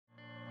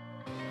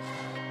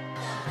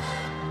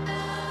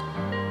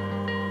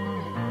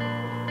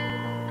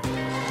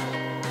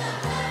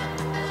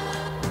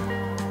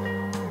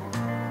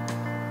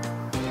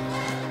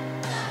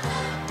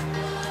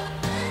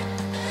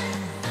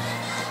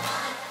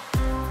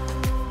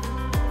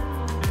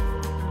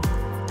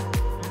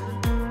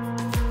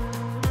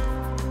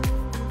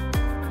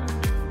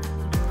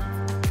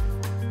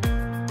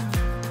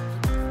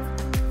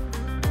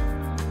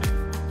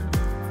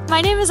My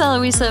name is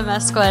Eloisa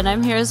Mesqua, and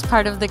I'm here as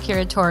part of the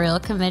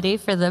curatorial committee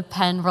for the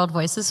Penn World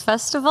Voices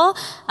Festival.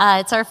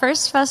 It's our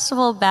first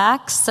festival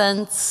back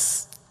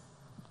since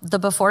the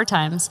before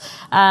times.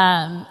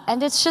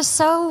 And it's just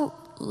so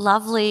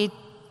lovely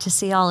to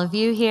see all of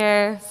you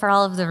here, for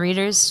all of the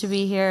readers to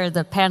be here,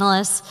 the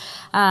panelists,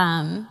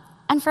 and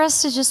for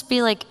us to just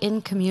be like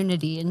in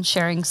community and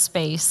sharing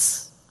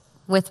space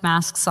with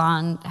masks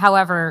on,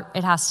 however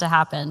it has to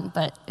happen,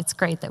 but it's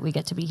great that we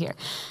get to be here.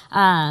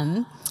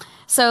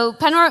 So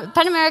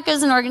PEN America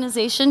is an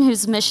organization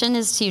whose mission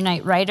is to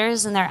unite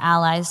writers and their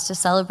allies to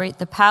celebrate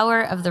the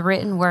power of the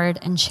written word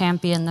and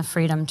champion the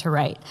freedom to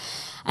write.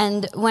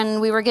 And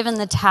when we were given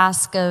the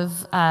task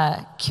of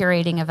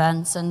curating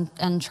events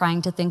and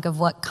trying to think of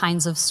what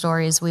kinds of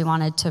stories we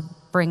wanted to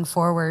bring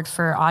forward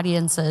for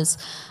audiences,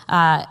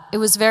 it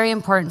was very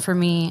important for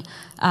me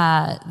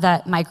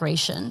that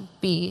migration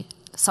be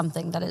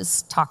something that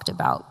is talked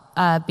about,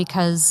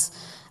 because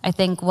I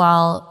think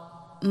while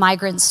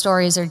migrant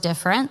stories are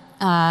different,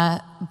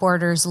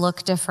 borders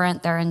look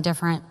different, they're in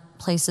different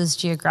places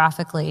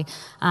geographically,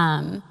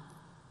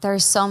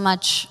 there's so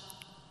much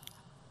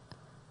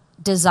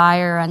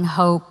desire and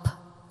hope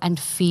and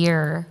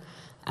fear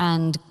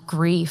and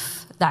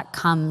grief that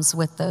comes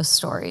with those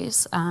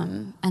stories.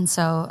 And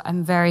so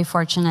I'm very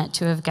fortunate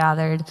to have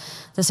gathered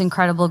this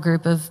incredible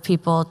group of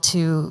people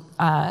to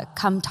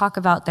come talk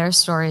about their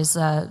stories,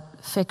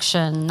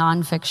 fiction,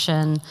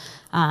 nonfiction.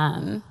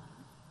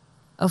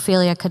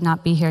 Ofelia could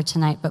not be here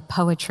tonight, but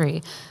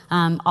poetry.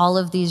 All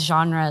of these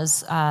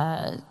genres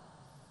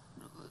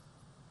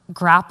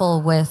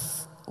grapple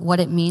with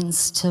what it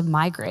means to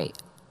migrate,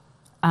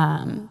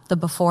 the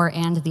before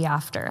and the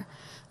after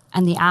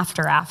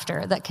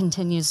that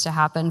continues to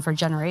happen for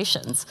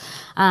generations.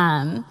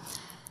 I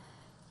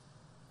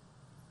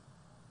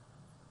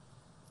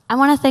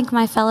want to thank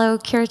my fellow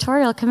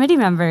curatorial committee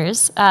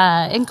members,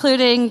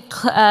 including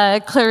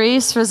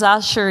Clarice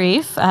Raza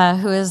Sharif,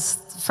 who is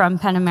from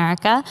PEN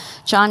America,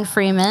 John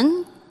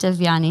Freeman,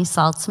 Devyani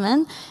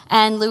Saltzman,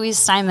 and Louise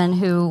Simon,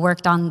 who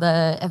worked on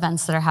the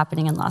events that are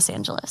happening in Los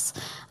Angeles.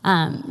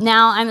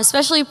 Now, I'm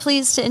especially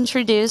pleased to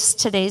introduce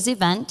today's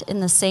event,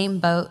 In the Same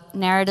Boat,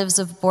 Narratives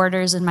of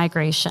Borders and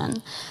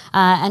Migration,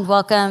 and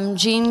welcome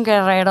Jean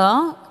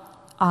Guerrero,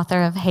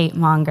 author of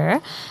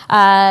Hatemonger,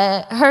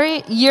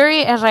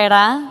 Yuri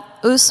Herrera,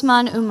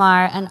 Ousman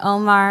Umar, and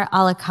Omar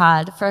El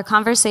Akkad for a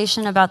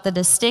conversation about the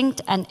distinct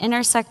and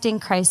intersecting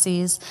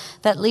crises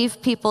that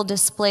leave people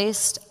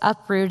displaced,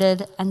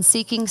 uprooted, and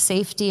seeking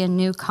safety in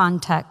new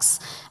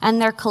contexts,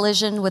 and their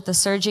collision with the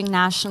surging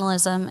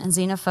nationalism and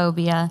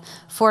xenophobia,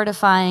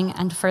 fortifying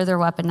and further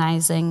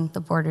weaponizing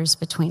the borders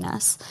between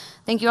us.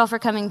 Thank you all for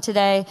coming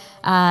today,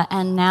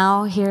 and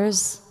now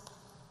here's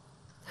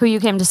who you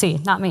came to see,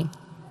 not me.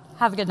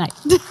 Have a good night.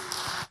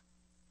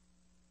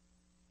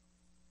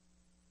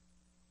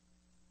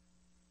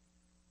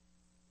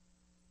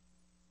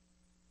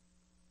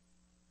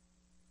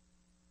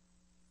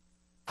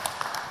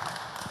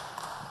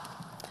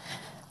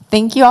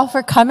 Thank you all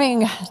for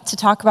coming to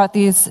talk about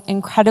these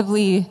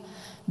incredibly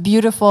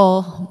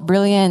beautiful,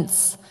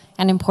 brilliant,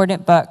 and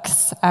important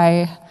books.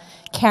 I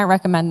can't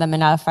recommend them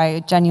enough. I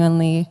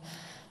genuinely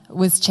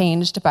was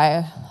changed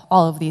by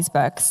all of these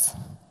books.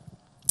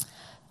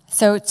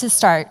 So to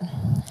start,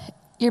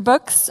 your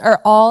books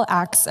are all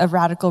acts of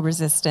radical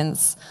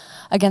resistance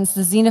against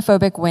the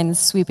xenophobic winds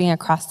sweeping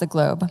across the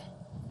globe.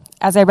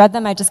 As I read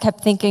them, I just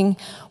kept thinking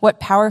what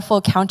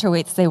powerful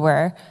counterweights they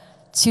were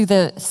to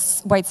the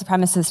white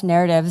supremacist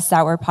narratives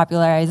that were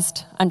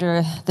popularized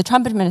under the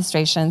Trump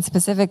administration,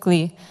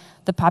 specifically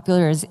the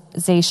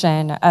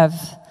popularization of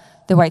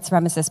the white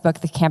supremacist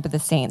book, The Camp of the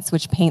Saints,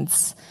 which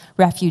paints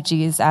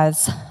refugees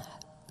as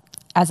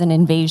an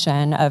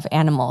invasion of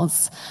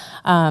animals.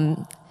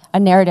 A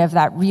narrative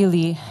that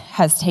really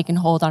has taken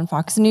hold on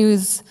Fox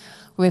News,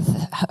 with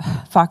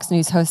Fox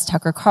News host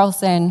Tucker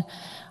Carlson,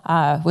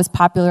 was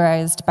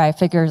popularized by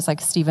figures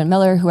like Stephen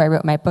Miller, who I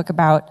wrote my book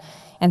about,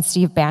 and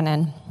Steve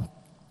Bannon.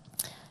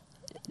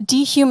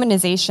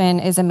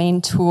 Dehumanization is a main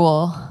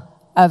tool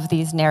of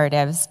these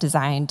narratives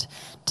designed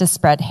to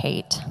spread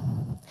hate.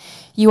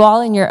 You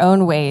all, in your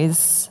own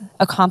ways,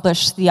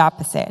 accomplish the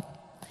opposite.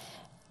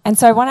 And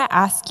so I want to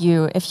ask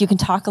you if you can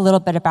talk a little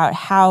bit about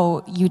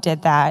how you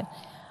did that,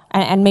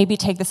 and maybe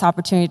take this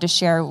opportunity to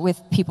share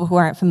with people who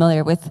aren't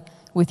familiar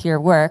with your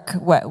work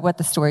what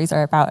the stories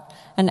are about.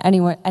 And any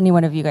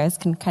one of you guys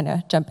can kind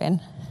of jump in.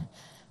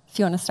 If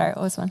you want to start,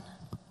 Ousman.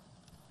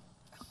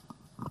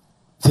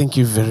 Thank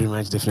you very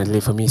much, definitely.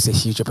 For me, it's a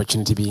huge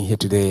opportunity being here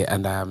today,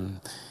 and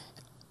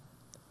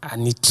I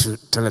need to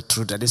tell the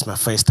truth that this is my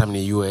first time in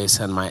the US,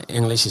 and my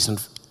English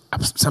isn't,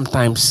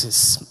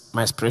 sometimes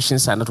my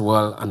expressions are not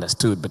well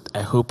understood, but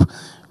I hope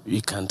we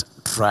can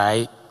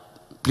try.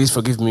 Please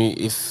forgive me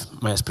if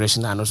my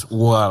expressions are not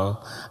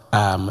well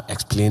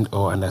explained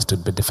or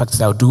understood, but the fact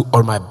is I'll do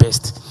all my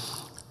best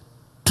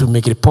to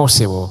make it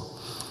possible.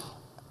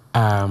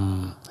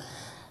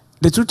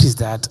 The truth is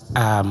that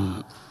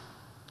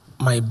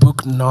my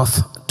book,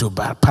 North to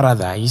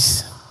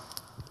Paradise,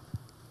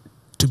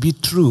 to be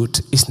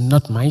truth, is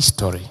not my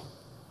story.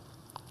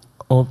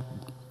 or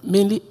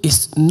mainly,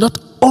 it's not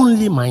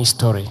only my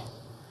story.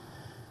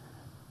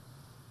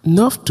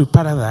 North to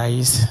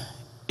Paradise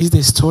is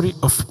the story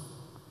of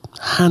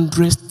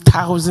hundreds,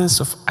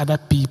 thousands of other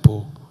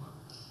people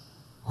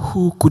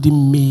who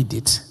couldn't make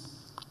it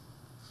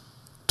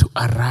to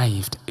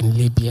arrive in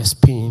Libya,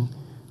 Spain,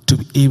 to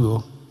be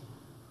able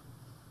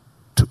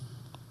to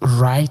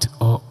write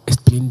or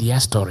explain their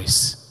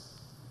stories.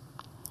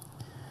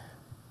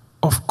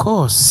 Of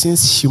course,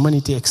 since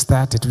humanity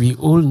started, we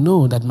all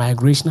know that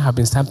migration has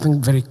been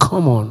something very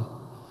common.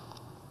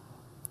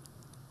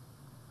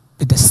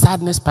 But the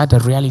sadness part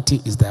of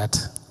reality is that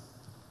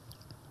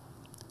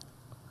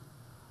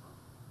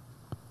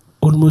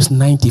almost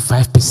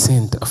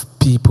 95% of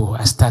people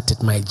who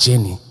started my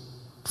journey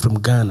from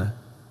Ghana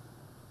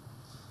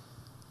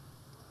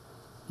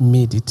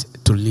made it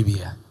to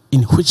Libya.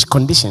 In which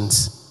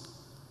conditions?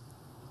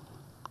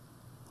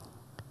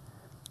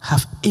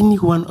 Have any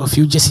one of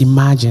you just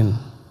imagined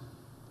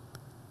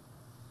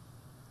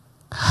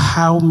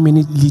how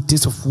many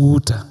liters of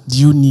water do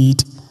you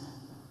need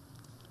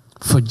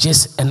for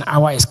just an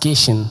hour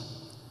excursion?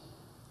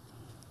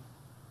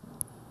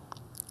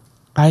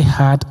 I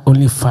had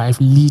only 5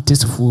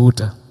 liters of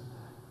water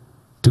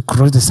to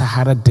cross the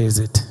Sahara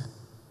Desert.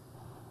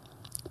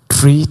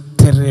 3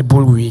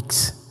 terrible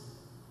weeks.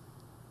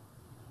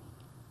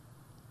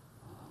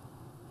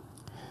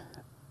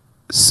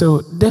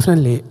 So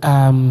definitely,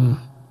 I'm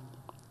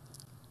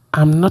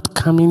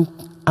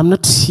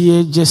not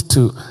here just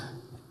to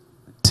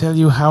tell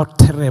you how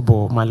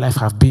terrible my life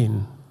has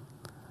been.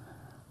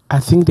 I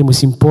think the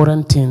most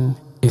important thing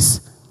is,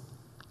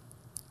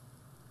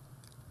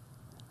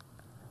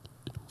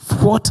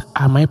 what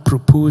am I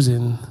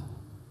proposing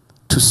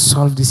to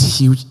solve this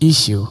huge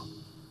issue?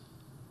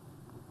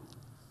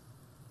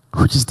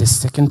 Which is the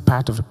second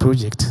part of the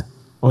project,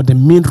 or the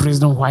main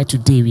reason why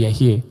today we are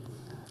here,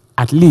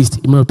 at least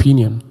in my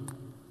opinion.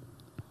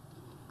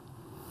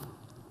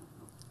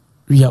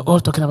 We are all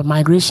talking about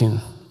migration.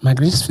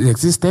 Migration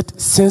existed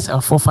since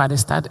our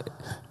forefathers started.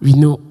 We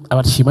know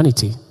about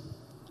humanity.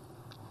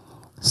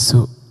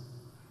 So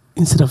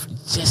instead of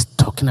just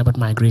talking about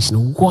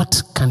migration,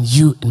 what can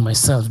you and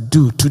myself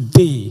do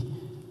today?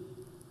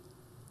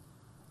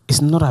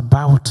 It's not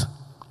about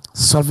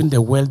solving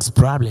the world's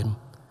problem.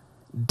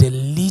 The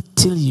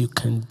little you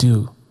can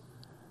do,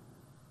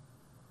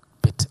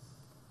 but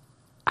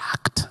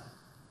act.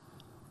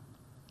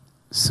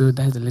 So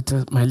that's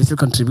my little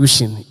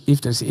contribution.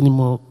 If there's any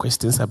more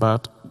questions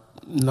about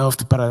North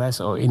to Paradise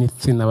or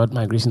anything about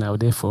migration, I would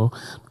therefore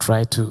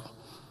try to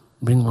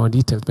bring more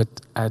details. But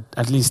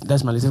at least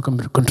that's my little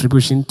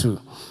contribution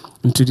to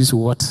introduce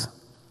who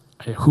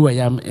I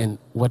am and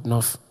what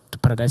North to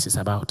Paradise is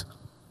about.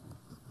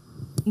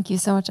 Thank you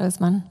so much,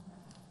 Ousman.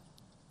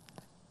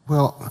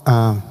 Well,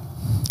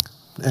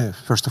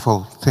 first of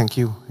all, thank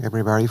you,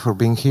 everybody, for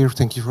being here.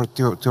 Thank you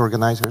to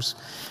organizers,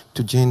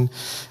 to Jean.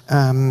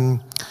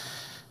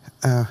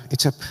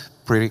 It's a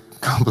pretty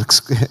complex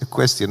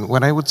question.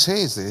 What I would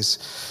say is this: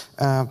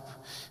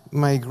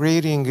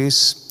 migrating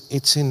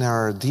it's in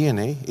our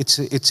DNA.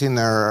 It's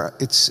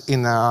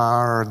in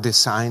our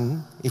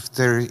design.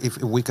 If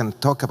we can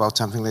talk about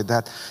something like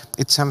that,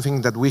 it's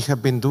something that we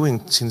have been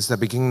doing since the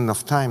beginning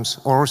of times,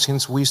 or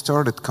since we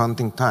started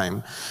counting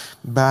time.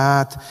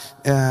 But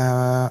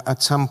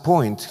at some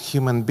point,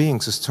 human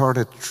beings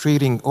started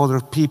treating other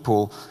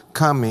people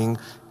coming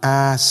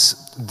as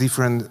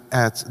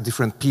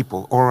different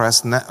people, or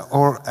as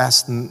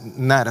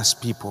not as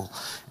people.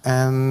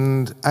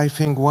 And I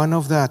think one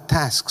of the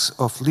tasks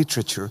of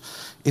literature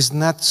is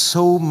not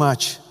so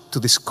much to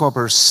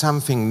discover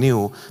something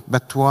new,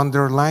 but to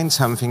underline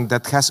something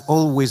that has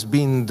always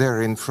been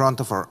there in front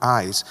of our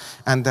eyes,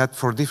 and that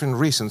for different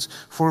reasons,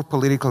 for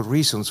political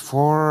reasons,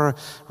 for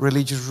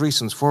religious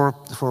reasons, for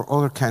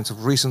other kinds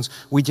of reasons,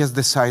 we just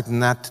decide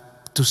not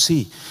to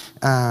see.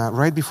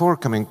 Right before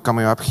coming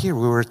up here,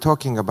 we were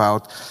talking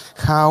about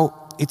how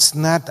it's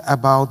not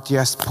about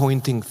just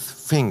pointing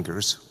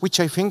fingers, which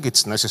I think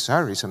it's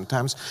necessary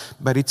sometimes,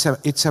 but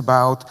it's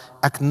about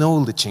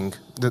acknowledging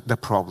the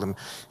problem.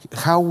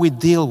 How we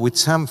deal with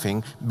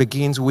something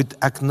begins with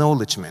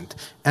acknowledgement,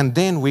 and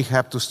then we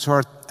have to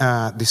start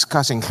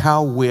discussing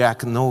how we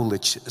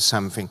acknowledge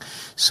something.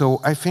 So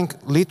I think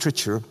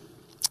literature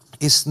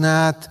is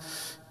not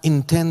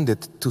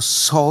intended to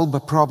solve a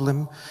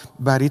problem,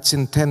 but it's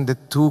intended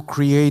to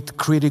create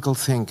critical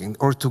thinking,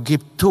 or to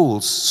give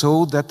tools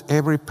so that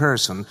every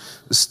person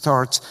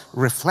starts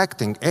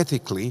reflecting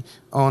ethically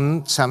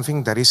on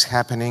something that is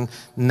happening,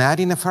 not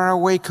in a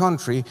faraway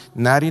country,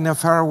 not in a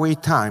faraway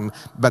time,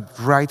 but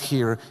right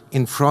here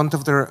in front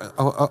of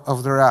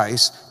their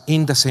eyes,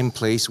 in the same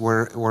place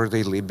where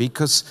they live,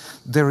 because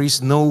there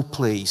is no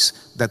place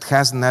that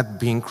has not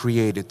been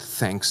created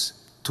thanks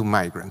to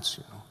migrants.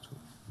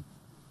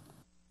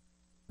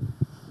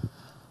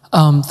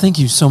 Thank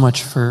you so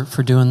much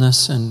for doing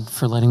this and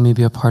for letting me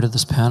be a part of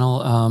this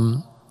panel.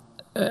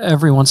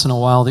 Every once in a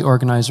while, the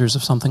organizers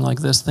of something like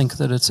this think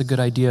that it's a good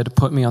idea to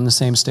put me on the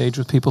same stage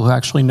with people who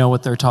actually know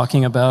what they're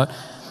talking about.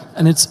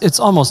 And it's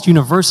almost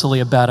universally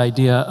a bad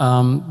idea.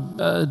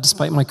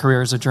 Despite my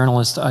career as a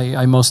journalist,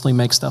 I mostly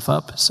make stuff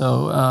up.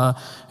 So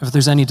if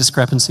there's any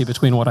discrepancy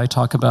between what I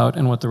talk about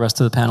and what the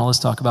rest of the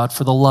panelists talk about,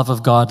 for the love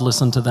of God,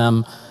 listen to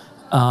them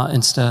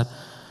instead.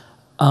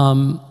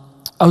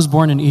 I was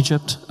born in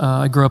Egypt.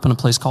 I grew up in a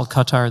place called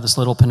Qatar, this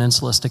little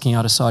peninsula sticking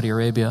out of Saudi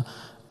Arabia.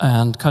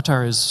 And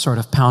Qatar is sort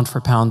of pound for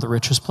pound the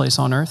richest place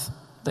on earth.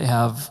 They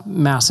have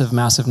massive,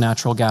 massive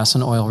natural gas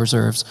and oil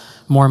reserves,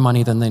 more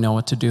money than they know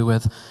what to do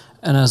with.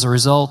 And as a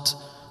result,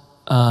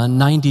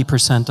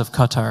 90% of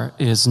Qatar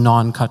is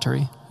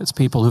non-Qatari. It's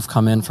people who've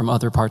come in from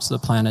other parts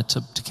of the planet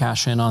to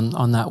cash in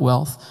on that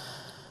wealth.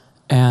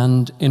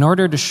 And in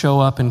order to show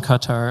up in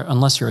Qatar,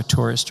 unless you're a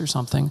tourist or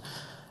something,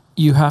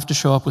 you have to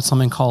show up with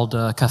something called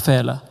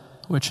kafela,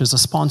 which is a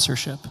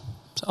sponsorship.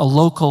 A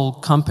local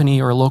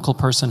company or a local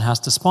person has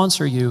to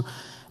sponsor you,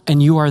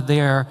 and you are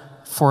there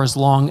for as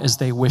long as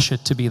they wish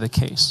it to be the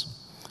case.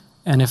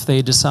 And if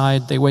they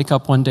decide, they wake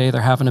up one day,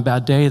 they're having a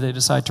bad day, they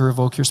decide to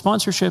revoke your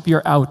sponsorship,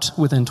 you're out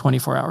within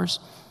 24 hours.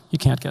 You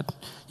can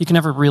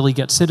never really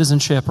get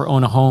citizenship or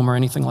own a home or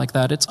anything like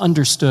that. It's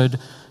understood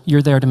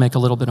you're there to make a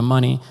little bit of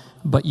money,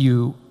 but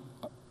you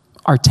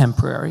are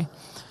temporary.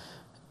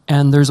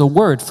 And there's a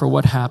word for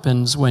what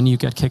happens when you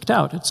get kicked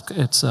out.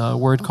 It's a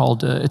word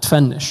called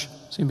itfennish.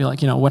 So you'd be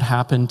like, what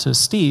happened to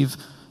Steve?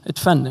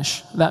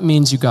 Itfennish. That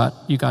means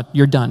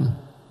you're done.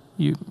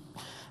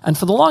 And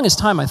for the longest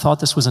time, I thought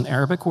this was an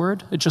Arabic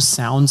word. It just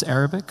sounds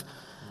Arabic.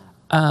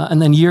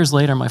 And then years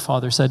later, my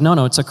father said,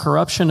 no, it's a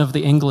corruption of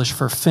the English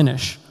for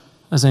finish,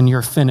 as in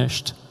you're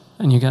finished.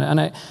 And you get it.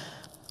 And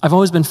I've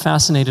always been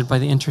fascinated by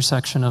the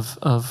intersection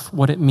of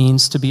what it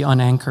means to be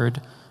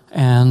unanchored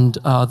and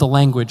the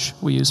language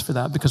we use for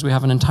that, because we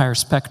have an entire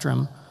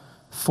spectrum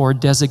for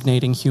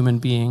designating human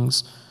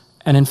beings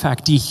and, in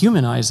fact,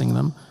 dehumanizing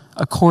them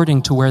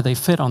according to where they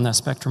fit on that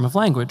spectrum of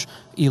language.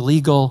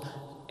 Illegal,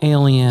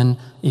 alien,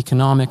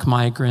 economic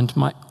migrant,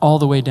 all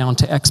the way down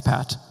to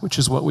expat, which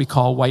is what we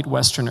call white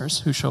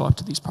Westerners who show up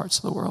to these parts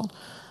of the world.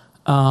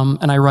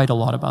 And I write a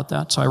lot about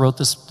that. So I wrote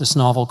this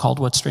novel called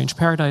What Strange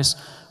Paradise,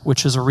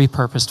 which is a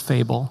repurposed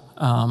fable.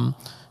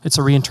 It's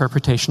a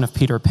reinterpretation of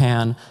Peter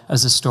Pan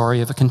as a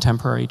story of a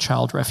contemporary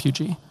child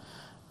refugee,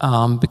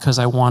 because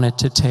I wanted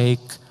to take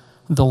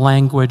the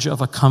language of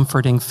a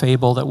comforting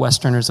fable that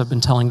Westerners have been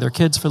telling their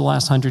kids for the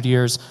last 100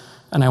 years,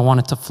 and I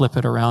wanted to flip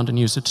it around and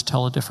use it to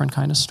tell a different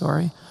kind of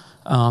story.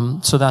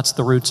 So that's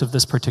the roots of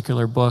this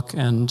particular book,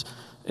 and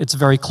it's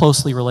very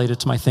closely related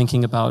to my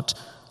thinking about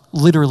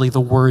literally the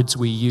words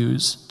we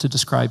use to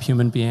describe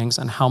human beings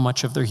and how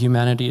much of their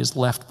humanity is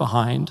left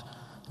behind,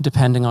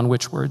 depending on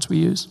which words we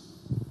use.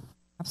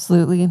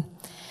 Absolutely.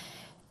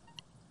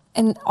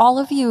 And all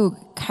of you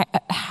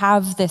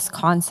have this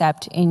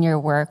concept in your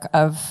work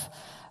of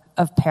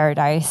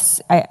paradise,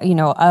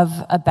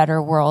 of a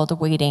better world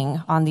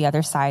waiting on the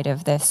other side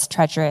of this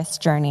treacherous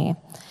journey.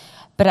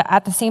 But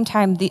at the same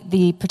time,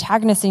 the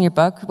protagonist in your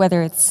book,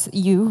 whether it's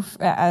you,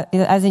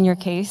 as in your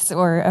case,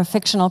 or a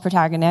fictional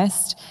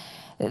protagonist,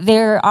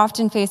 they're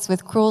often faced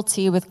with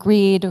cruelty, with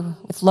greed,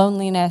 with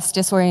loneliness,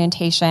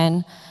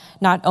 disorientation,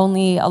 not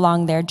only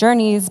along their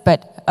journeys,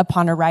 but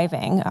upon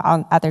arriving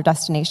at their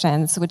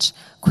destinations, which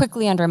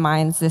quickly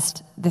undermines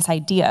this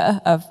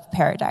idea of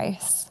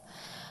paradise.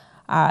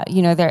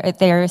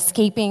 They're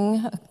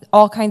escaping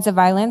all kinds of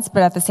violence,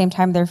 but at the same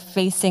time, they're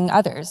facing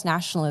others,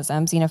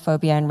 nationalism,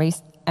 xenophobia,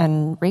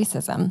 and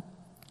racism.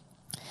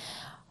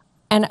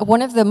 And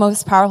one of the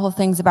most powerful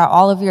things about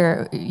all of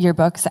your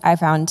books I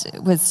found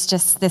was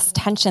just this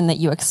tension that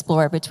you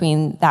explore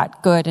between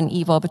that good and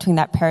evil, between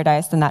that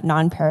paradise and that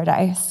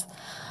non-paradise.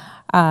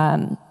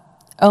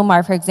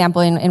 Omar, for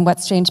example, in What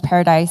Strange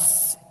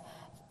Paradise,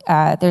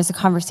 there's a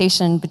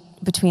conversation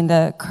between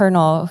the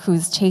colonel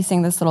who's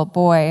chasing this little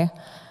boy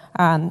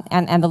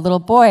and the little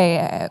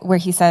boy where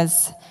he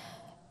says,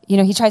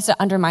 he tries to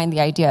undermine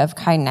the idea of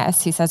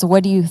kindness. He says,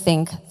 what do you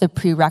think the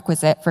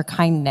prerequisite for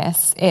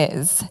kindness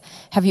is?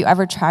 Have you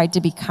ever tried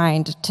to be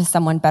kind to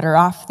someone better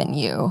off than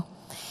you?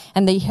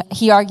 And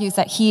he argues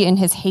that he, in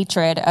his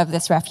hatred of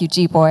this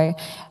refugee boy,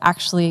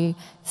 actually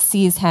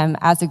sees him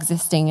as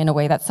existing in a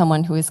way that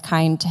someone who is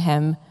kind to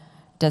him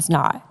does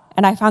not.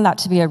 And I found that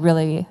to be a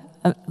really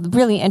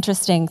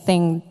interesting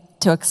thing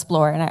to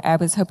explore, and I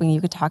was hoping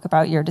you could talk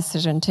about your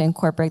decision to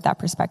incorporate that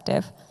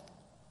perspective.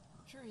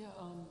 Sure, yeah.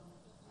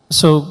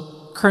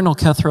 So Colonel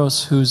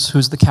Kethros,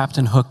 who's the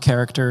Captain Hook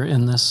character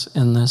in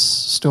this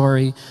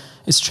story,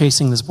 is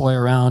chasing this boy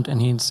around, and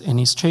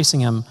he's chasing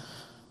him.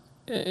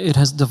 It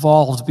has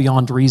devolved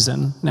beyond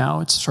reason now.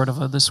 It's sort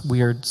of this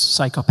weird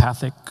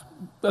psychopathic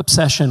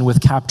obsession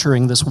with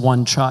capturing this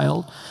one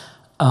child.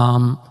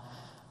 And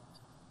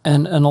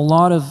a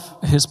lot of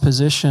his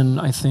position,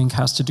 I think,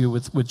 has to do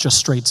with just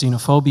straight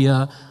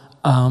xenophobia.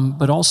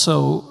 But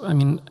also,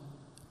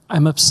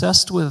 I'm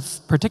obsessed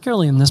with,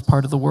 particularly in this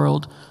part of the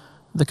world,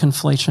 the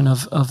conflation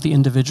of the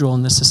individual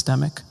and the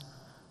systemic.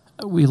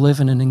 We live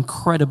in an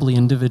incredibly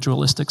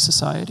individualistic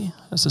society,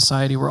 a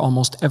society where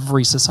almost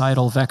every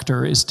societal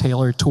vector is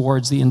tailored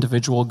towards the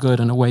individual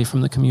good and away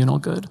from the communal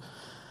good.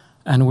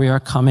 And we are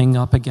coming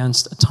up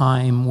against a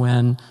time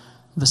when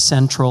the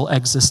central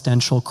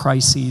existential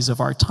crises of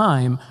our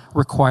time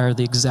require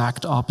the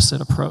exact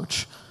opposite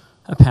approach.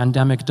 A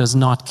pandemic does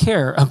not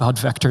care about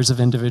vectors of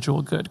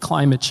individual good.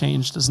 Climate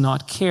change does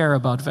not care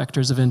about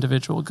vectors of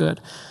individual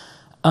good.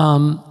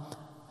 And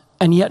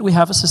yet we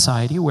have a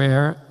society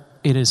where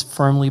it is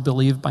firmly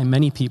believed by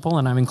many people,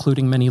 and I'm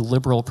including many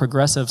liberal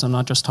progressives, I'm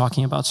not just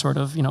talking about sort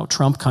of,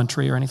 Trump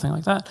country or anything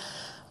like that,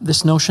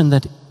 this notion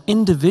that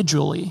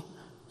individually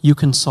you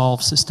can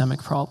solve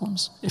systemic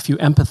problems. If you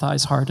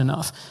empathize hard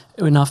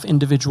enough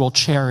individual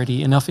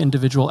charity, enough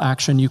individual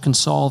action, you can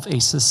solve a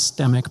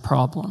systemic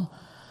problem.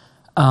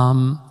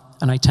 And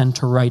I tend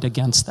to write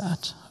against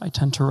that. I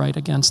tend to write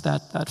against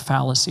that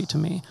fallacy to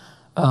me.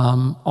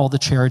 All the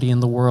charity in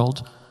the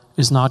world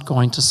is not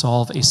going to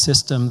solve a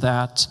system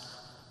that,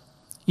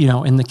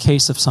 in the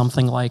case of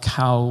something like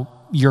how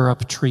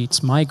Europe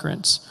treats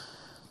migrants,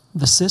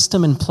 the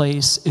system in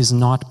place is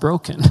not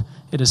broken.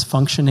 It is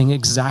functioning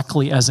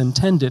exactly as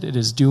intended. It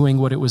is doing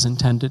what it was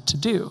intended to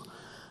do.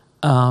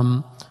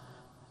 And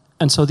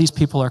so these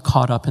people are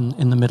caught up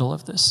in the middle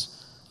of this.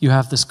 You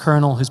have this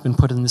colonel who's been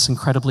put in this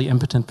incredibly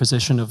impotent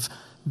position of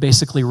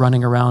basically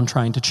running around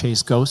trying to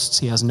chase ghosts.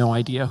 He has no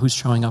idea who's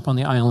showing up on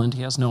the island.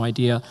 He has no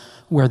idea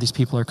where these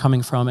people are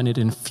coming from, and it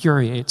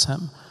infuriates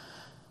him.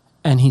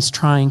 And he's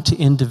trying to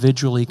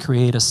individually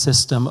create a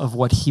system of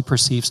what he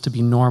perceives to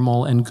be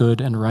normal and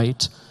good and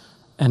right,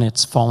 and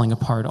it's falling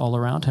apart all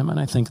around him. And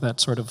I think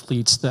that sort of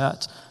leads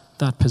that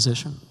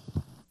position.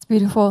 It's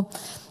beautiful.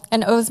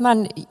 And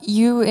Ousman,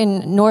 you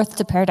in North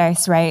to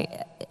Paradise,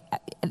 right?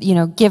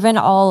 Given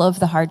all of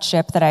the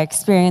hardship that I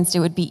experienced, it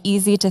would be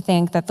easy to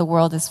think that the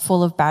world is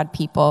full of bad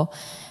people.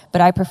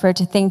 But I prefer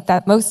to think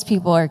that most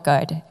people are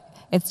good.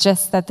 It's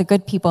just that the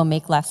good people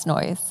make less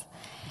noise.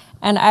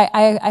 And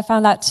I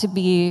found that to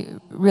be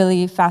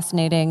really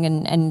fascinating.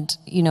 And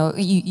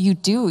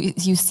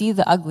you see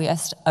the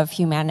ugliest of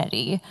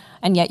humanity,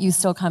 and yet you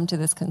still come to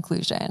this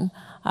conclusion.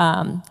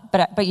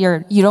 But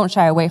you don't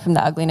shy away from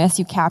the ugliness.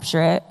 You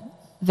capture it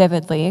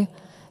vividly.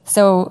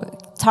 So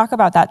talk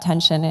about that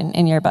tension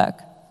in your book.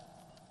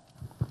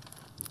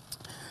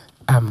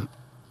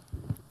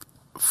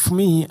 For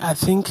me, I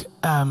think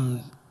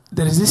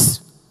there is this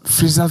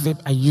phrasal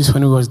verb I used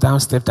when I was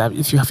downstairs.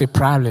 If you have a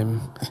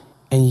problem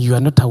and you are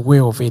not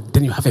aware of it,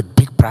 then you have a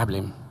big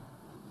problem.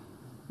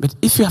 But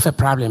if you have a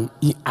problem,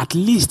 at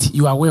least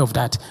you are aware of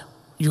that.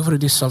 You've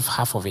already solved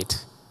half of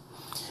it.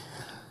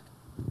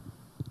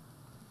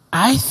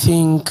 I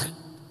think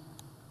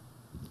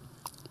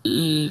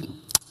the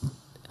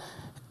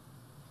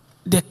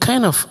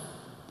kind of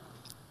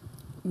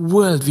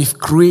world we've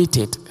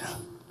created,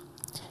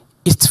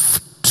 it's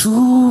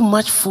too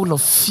much full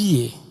of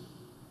fear.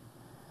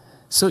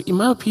 So in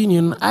my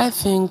opinion, I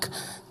think,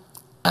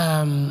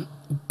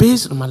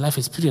 based on my life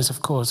experience,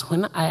 of course,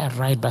 when I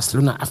arrived in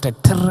Barcelona after a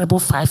terrible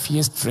 5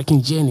 years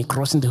trekking journey,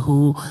 crossing the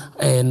whole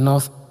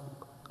north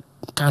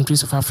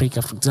countries of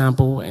Africa, for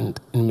example, and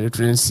in the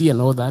Mediterranean Sea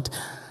and all that,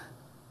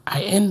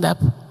 I ended up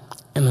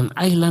in an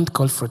island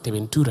called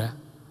Fuerteventura.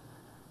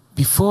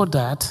 Before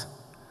that,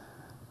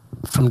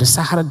 from the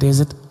Sahara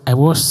Desert, I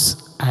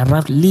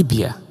arrived in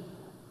Libya.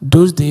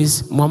 Those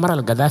days, Omar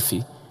El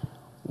Akkad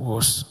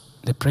was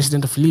the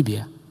president of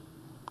Libya.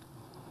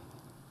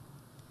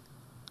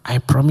 I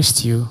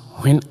promised you,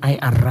 when I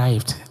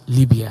arrived in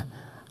Libya,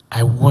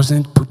 I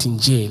wasn't put in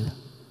jail.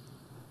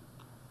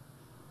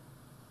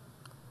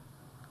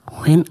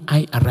 When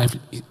I arrived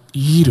in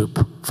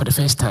Europe for the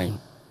first time,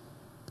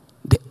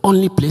 the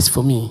only place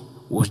for me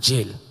was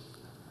jail.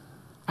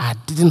 I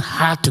didn't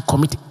have to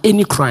commit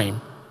any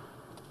crime.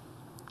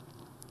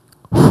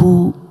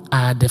 Who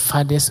are the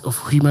fathers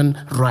of human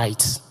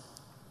rights?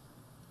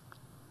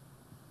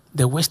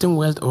 The Western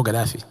world or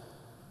Gaddafi?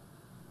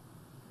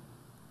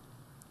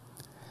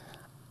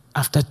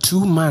 After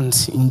 2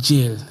 months in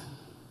jail,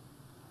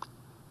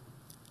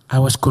 I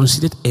was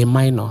considered a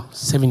minor,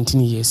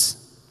 17 years.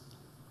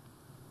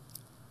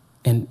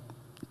 And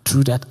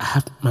through that, I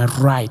have my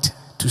right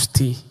to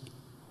stay.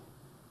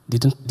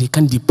 They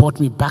can deport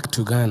me back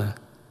to Ghana.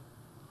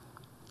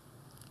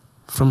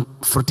 From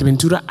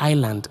Fuerteventura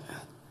Island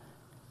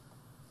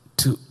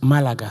to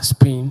Malaga,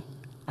 Spain,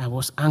 I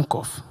was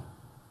handcuffed,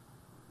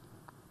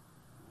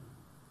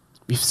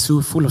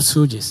 full of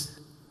soldiers.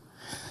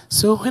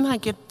 So when I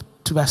get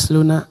to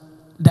Barcelona,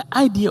 the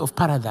idea of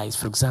paradise,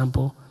 for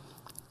example,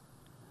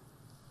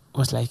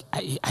 was like,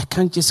 I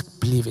can't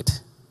just believe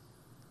it.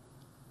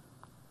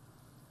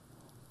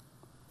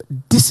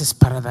 This is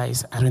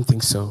paradise? I don't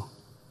think so.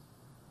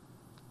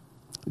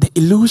 The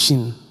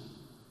illusion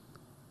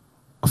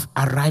of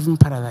arriving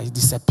paradise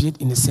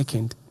disappeared in a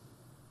second.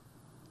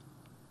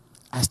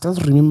 I still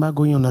remember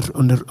going on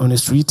the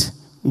street,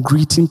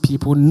 greeting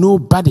people.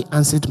 Nobody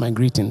answered my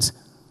greetings.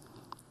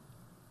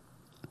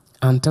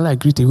 Until I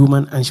greeted a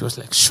woman, and she was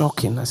like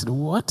shocking. I said,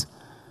 "What?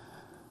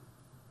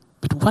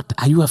 But what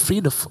are you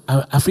afraid of?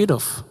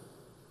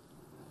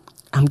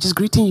 I'm just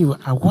greeting you.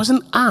 I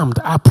wasn't armed.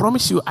 I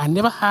promise you, I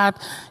never had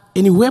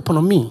any weapon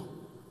on me."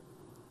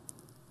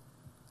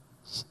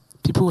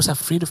 People was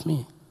afraid of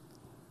me.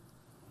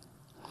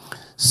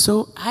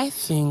 So I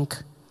think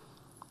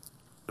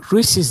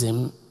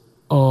racism,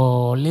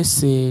 or let's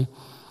say,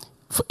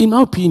 in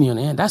my opinion,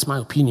 and that's my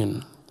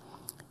opinion,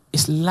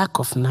 is lack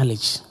of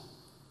knowledge,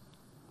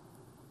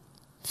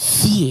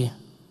 fear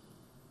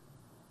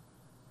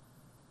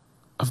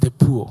of the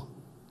poor.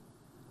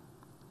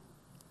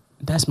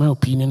 That's my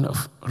opinion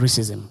of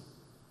racism.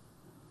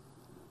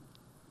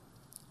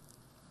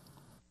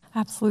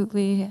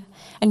 Absolutely.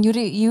 And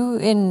Yuri,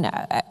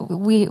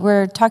 we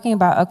were talking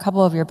about a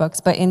couple of your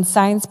books, but in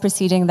Signs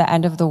Preceding the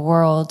End of the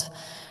World,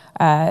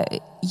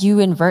 you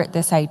invert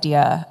this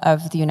idea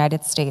of the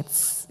United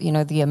States,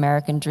 the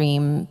American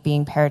dream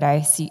being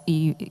paradise.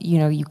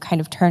 You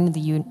kind of turn the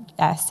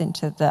U.S.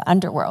 into the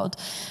underworld.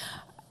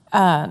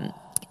 Can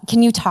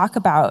you talk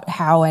about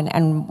how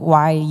and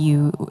why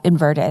you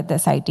inverted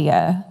this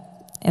idea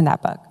in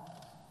that book?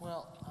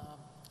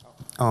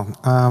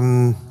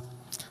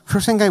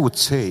 First thing I would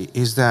say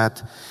is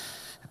that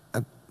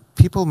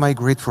people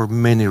migrate for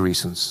many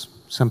reasons.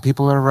 Some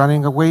people are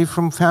running away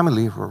from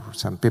family, or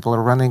some people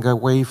are running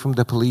away from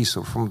the police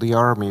or from the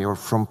army or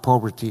from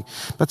poverty.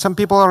 But some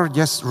people are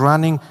just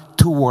running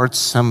towards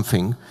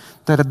something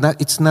that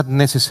it's not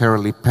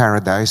necessarily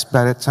paradise,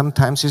 but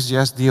sometimes it's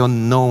just the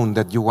unknown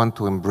that you want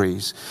to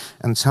embrace.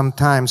 And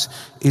sometimes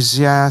it's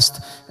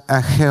just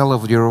a hell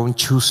of your own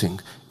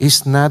choosing.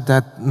 It's not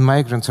that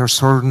migrants are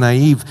so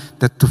naive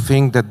that to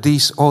think that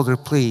this other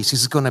place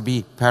is going to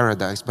be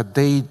paradise, but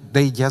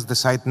they just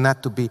decide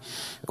not to be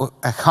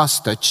a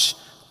hostage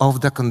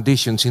of the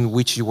conditions in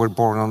which you were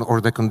born or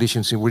the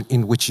conditions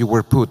in which you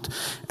were put.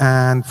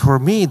 And for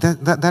me,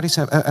 that is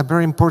a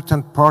very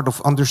important part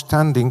of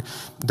understanding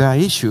the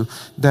issue,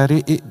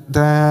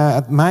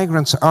 that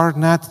migrants are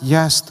not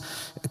just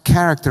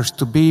characters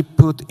to be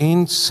put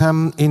in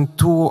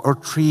 2 or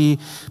 3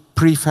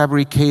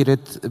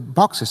 prefabricated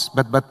boxes,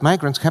 but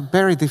migrants have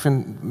very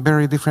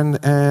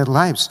different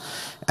lives.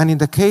 And in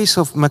the case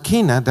of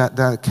Makina,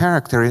 the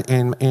character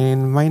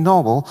in my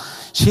novel,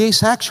 she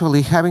is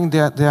actually having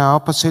the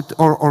opposite,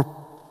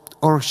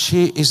 or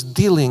she is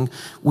dealing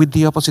with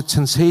the opposite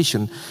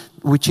sensation,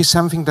 which is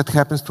something that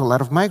happens to a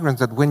lot of migrants,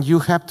 that when you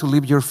have to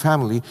leave your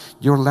family,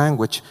 your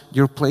language,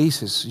 your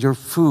places, your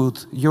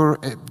food, your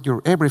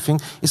everything,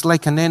 is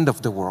like an end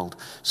of the world.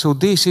 So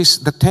this is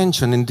the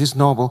tension in this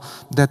novel,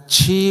 that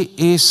she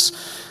is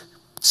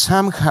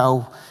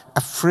somehow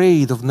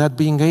afraid of not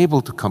being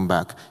able to come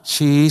back.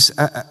 She is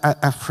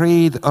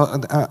afraid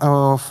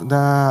of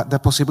the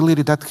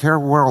possibility that her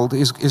world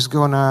is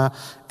gonna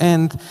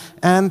end.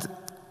 And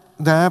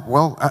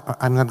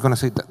I'm not going to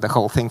say the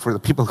whole thing for the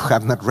people who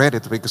have not read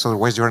it, because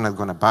otherwise you're not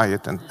going to buy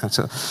it. And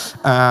so,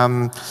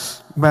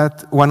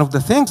 but one of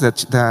the things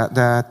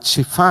that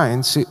she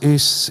finds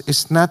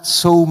is not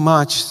so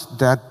much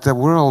that the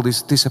world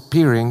is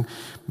disappearing,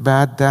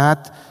 but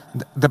that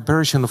the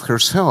version of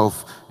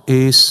herself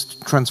is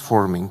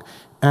transforming.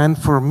 And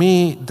for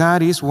me,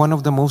 that is one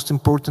of the most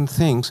important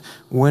things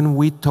when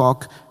we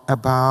talk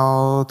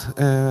about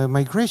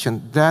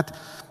migration, that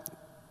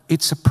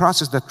it's a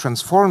process that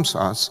transforms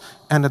us,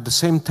 and at the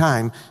same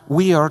time,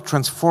 we are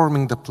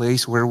transforming the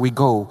place where we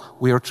go.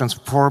 We are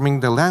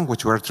transforming the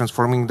language. We are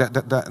transforming the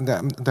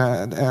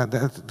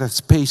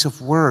space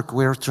of work.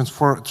 We are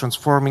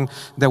transforming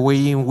the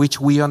way in which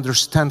we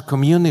understand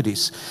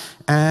communities.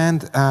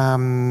 And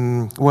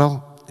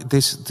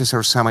these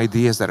are some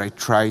ideas that I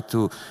try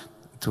to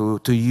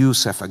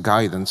use as a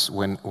guidance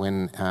when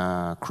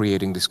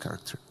creating this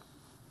character.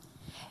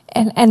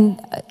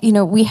 And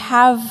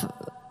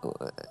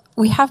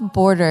we have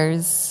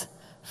borders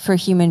for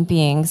human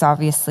beings,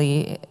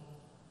 obviously,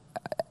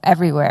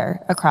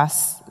 everywhere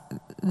across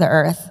the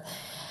earth.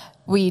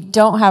 We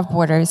don't have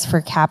borders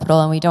for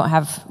capital, and we don't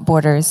have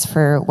borders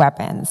for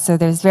weapons. So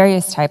there's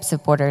various types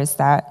of borders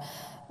that,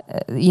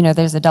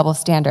 there's a double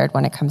standard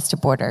when it comes to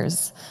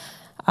borders.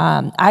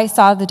 I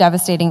saw the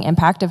devastating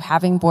impact of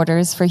having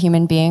borders for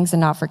human beings and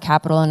not for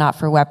capital and not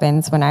for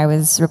weapons when I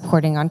was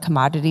reporting on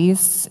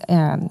commodities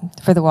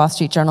for the Wall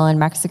Street Journal in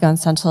Mexico and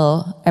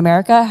Central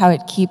America, how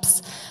it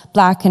keeps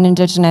Black and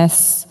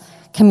Indigenous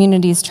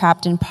communities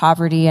trapped in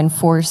poverty and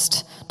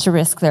forced to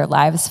risk their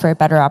lives for a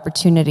better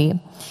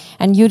opportunity.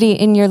 And Yuri,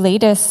 in your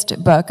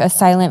latest book, A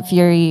Silent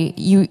Fury,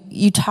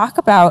 you talk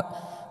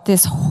about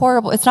this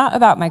horrible, it's not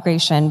about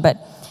migration, but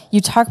you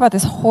talk about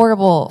this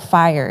horrible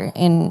fire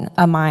in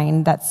a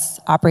mine that's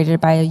operated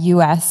by a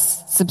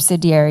U.S.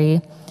 subsidiary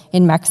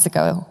in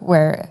Mexico,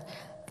 where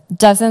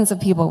dozens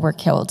of people were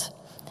killed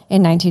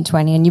in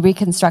 1920, and you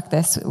reconstruct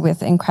this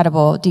with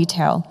incredible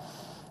detail.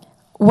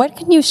 What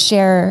can you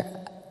share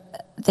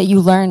that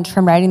you learned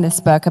from writing this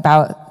book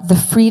about the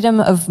freedom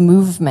of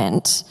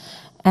movement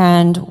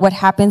and what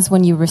happens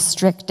when you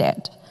restrict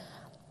it,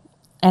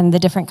 and the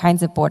different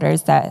kinds of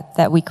borders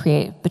that we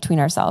create between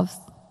ourselves?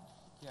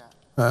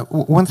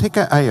 One thing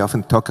I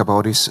often talk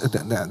about is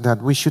that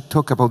we should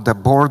talk about the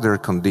border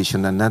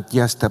condition, and not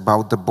just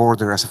about the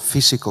border as a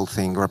physical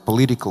thing or a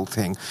political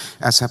thing,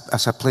 as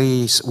a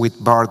place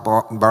with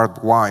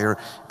barbed wire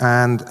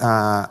and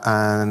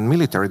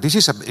military. This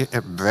is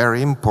a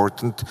very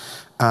important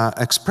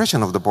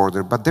expression of the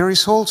border, but there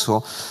is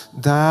also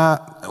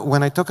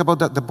when I talk about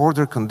the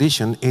border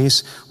condition,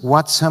 is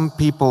what some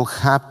people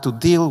have to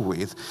deal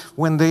with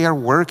when they are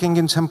working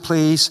in some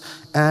place,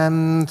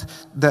 and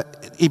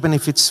even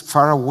if it's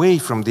far away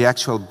from the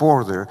actual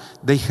border,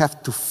 they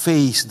have to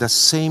face the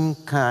same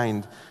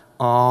kind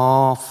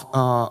of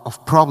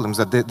problems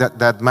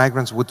that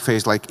migrants would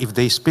face. Like if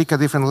they speak a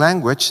different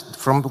language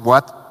from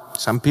what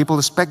some people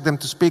expect them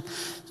to speak,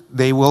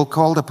 they will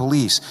call the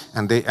police,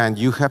 and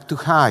you have to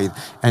hide,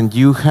 and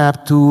you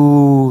have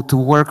to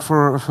work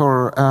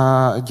for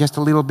just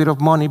a little bit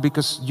of money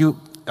because you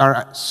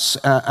are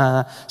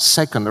a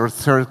second or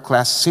third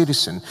class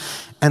citizen.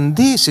 And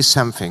this is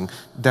something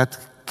that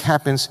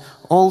happens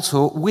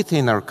also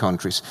within our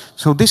countries.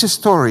 So this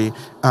story,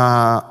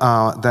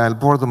 the El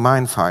Bordo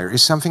mine fire,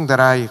 is something that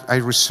I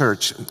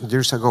researched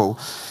years ago.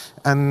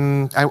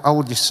 And I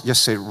will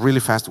just say really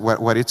fast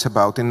what it's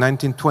about. In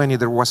 1920,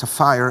 there was a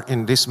fire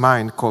in this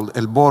mine called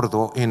El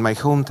Bordo in my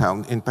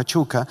hometown in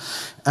Pachuca.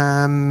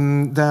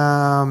 And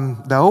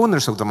the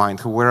owners of the mine,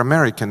 who were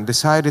American,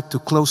 decided to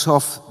close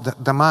off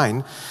the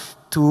mine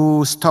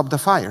to stop the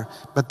fire.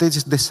 But they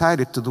just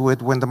decided to do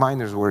it when the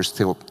miners were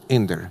still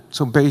in there.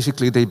 So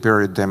basically, they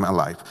buried them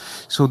alive.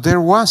 So there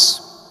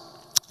was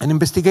an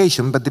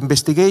investigation, but the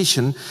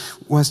investigation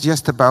was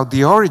just about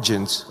the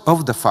origins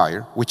of the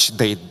fire, which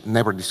they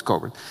never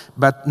discovered,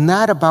 but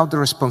not about the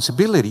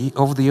responsibility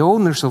of the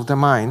owners of the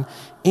mine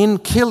in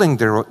killing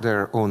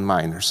their own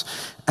miners.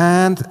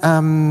 And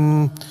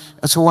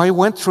so I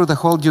went through the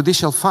whole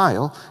judicial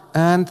file,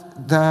 and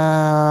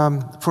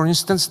for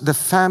instance, the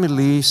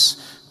families,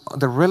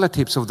 the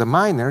relatives of the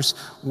miners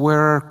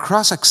were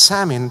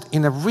cross-examined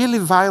in a really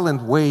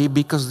violent way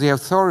because the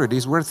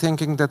authorities were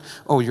thinking that,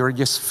 oh, you're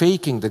just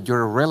faking that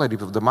you're a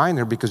relative of the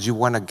miner because you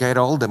want to get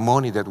all the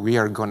money that we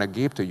are going to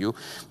give to you,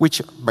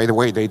 which, by the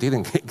way, they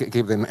didn't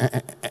give them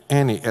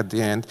any at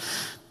the end.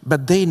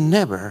 But they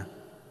never,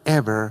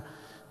 ever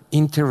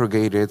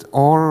interrogated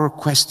or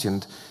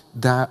questioned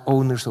the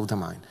owners of the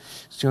mine.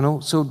 So, you know,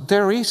 so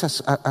there is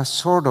a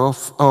sort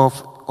of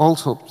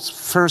also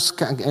first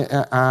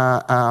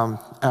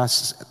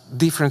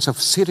difference of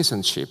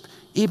citizenship,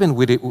 even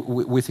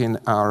within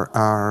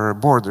our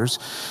borders.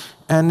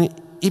 And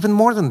even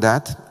more than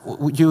that,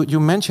 you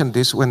mentioned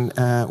this when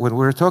we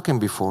were talking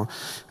before,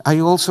 I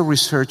also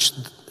researched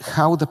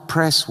how the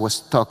press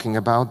was talking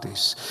about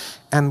this.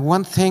 And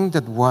one thing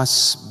that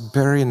was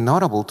very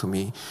notable to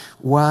me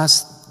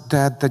was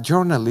that the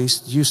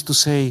journalists used to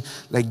say,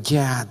 like,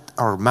 yeah,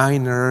 our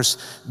miners,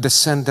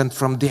 descendant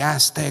from the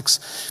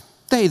Aztecs,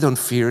 they don't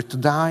fear to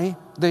die.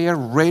 They are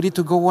ready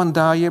to go and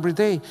die every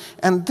day.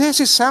 And this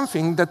is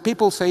something that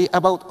people say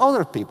about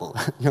other people.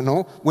 You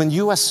know, when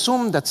you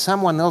assume that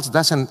someone else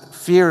doesn't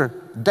fear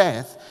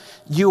death,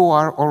 you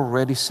are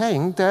already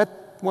saying that,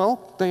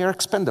 well, they are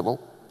expendable,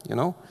 you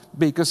know,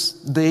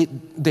 because they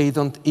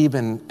don't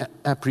even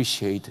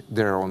appreciate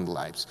their own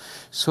lives.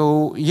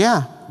 So,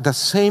 yeah, the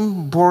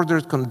same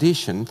border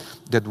condition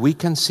that we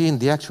can see in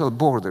the actual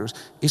borders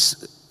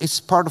is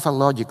part of a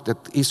logic that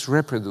is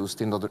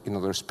reproduced in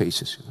other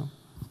spaces, you know.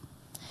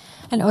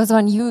 And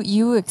Ousman,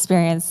 you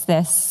experienced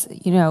this,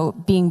 you know,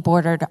 being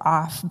bordered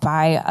off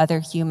by other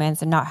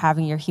humans and not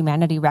having your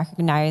humanity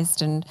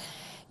recognized, and,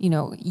 you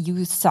know,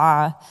 you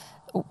saw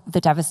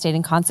the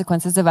devastating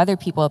consequences of other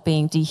people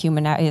being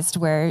dehumanized,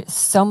 where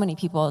so many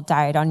people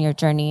died on your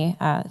journey.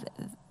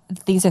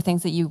 These are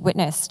things that you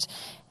witnessed.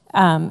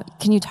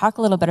 Can you talk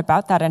a little bit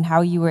about that and how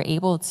you were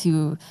able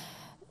to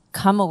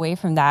come away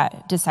from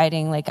that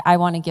deciding, like, I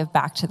want to give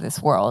back to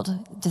this world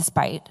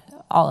despite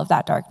all of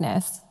that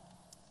darkness?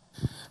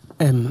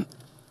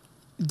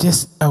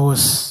 I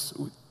was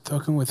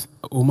talking with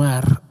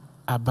Umar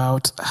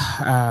about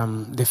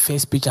the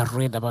first speech I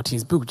read about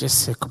his book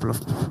just a couple of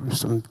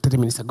 30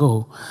 minutes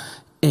ago,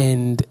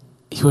 and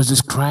he was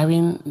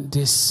describing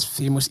this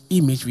famous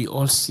image we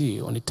all see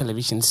on the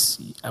televisions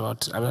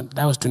about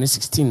that was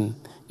 2016,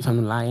 if I'm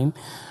not lying,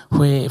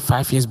 where a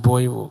 5-year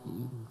boy,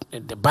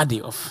 the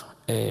body of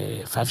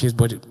a 5-year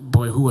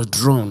boy who was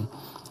drawn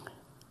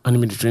on the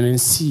Mediterranean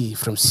Sea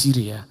from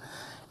Syria.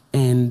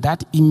 And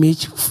that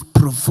image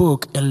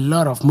provoked a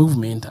lot of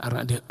movement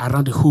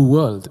around the whole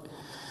world.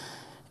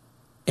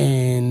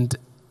 And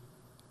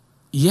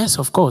yes,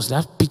 of course,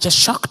 that picture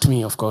shocked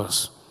me, of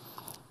course.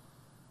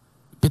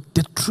 But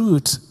the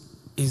truth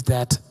is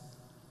that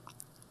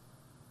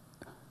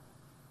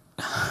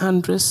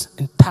hundreds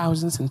and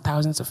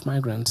thousands of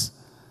migrants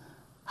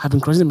have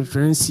been crossing the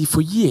Mediterranean Sea for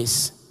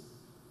years.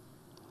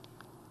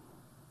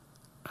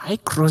 I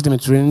crossed the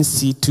Mediterranean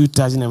Sea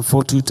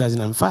 2004,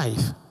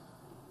 2005.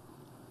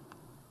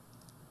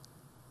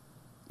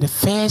 The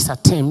first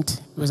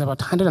attempt was about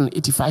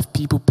 185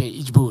 people per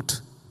each boat.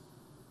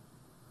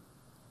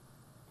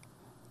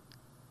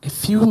 A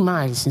few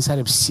miles inside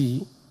of the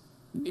sea,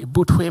 a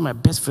boat where my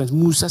best friends,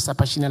 Musa,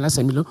 Sapashina, and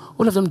Samilo,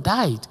 all of them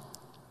died.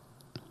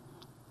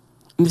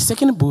 In the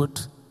second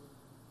boat,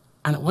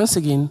 and once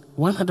again,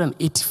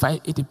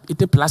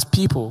 80 plus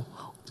people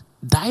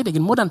died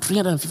again. More than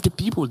 350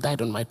 people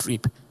died on my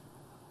trip.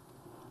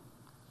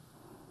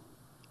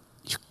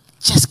 You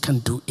just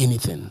can't do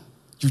anything.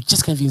 You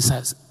just can't even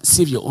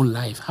save your own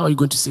life. How are you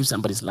going to save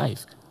somebody's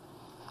life?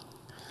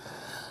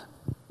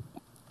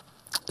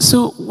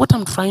 So what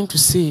I'm trying to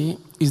say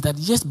is that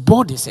yes,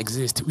 borders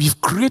exist. We've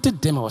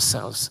created them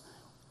ourselves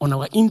on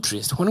our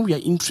interest. When we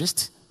are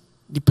interested,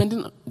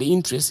 depending on the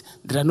interest,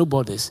 there are no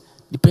borders.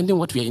 Depending on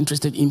what we are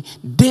interested in,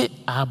 there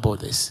are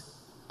borders.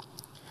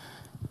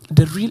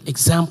 The real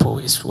example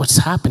is what's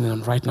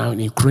happening right now in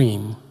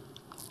Ukraine.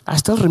 I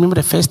still remember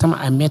the first time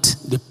I met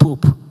the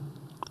Pope,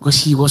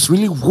 because he was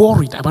really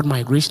worried about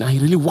migration, and he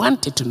really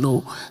wanted to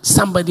know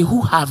somebody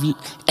who have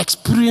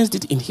experienced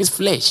it in his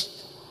flesh.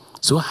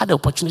 So I had the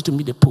opportunity to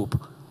meet the Pope.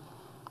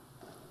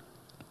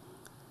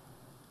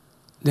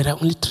 There are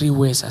only 3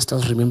 words I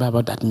still remember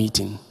about that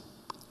meeting.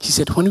 He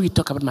said, when we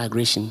talk about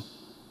migration,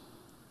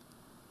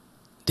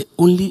 the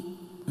only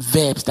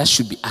verbs that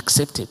should be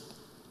accepted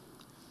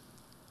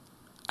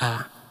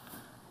are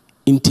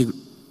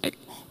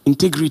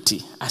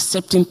integrity,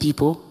 accepting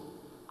people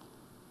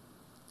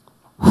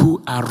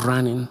who are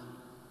running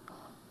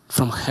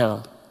from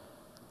hell.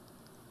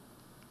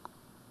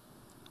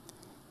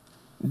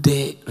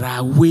 There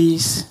are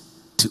ways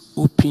to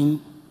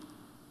open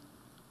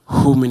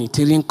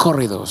humanitarian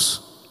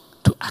corridors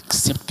to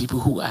accept people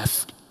who are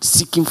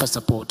seeking for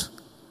support.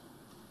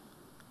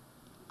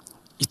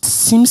 It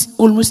seems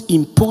almost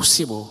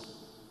impossible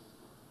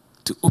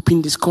to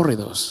open these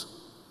corridors.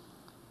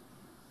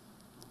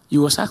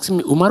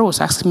 Umar was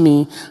asking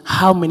me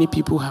how many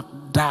people have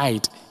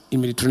died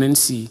in the Mediterranean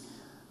Sea.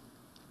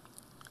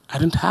 I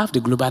don't have the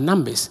global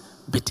numbers,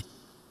 but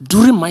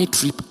during my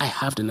trip, I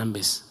have the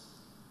numbers.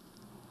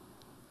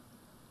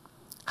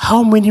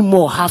 How many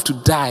more have to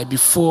die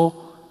before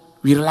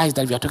we realize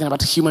that we are talking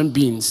about human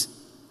beings?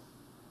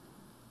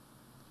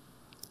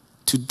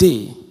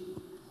 Today,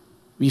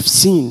 we've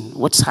seen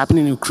what's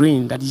happening in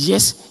Ukraine, that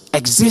yes,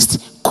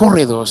 exist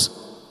corridors.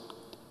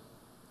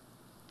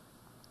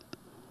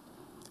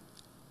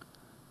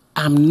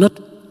 I'm not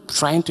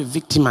trying to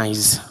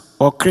victimize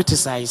or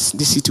criticize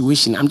this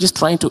situation. I'm just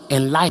trying to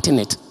enlighten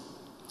it.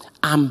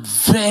 I'm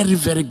very,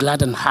 very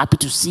glad and happy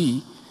to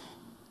see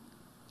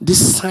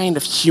this sign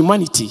of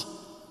humanity,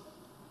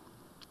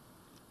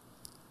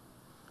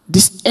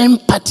 this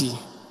empathy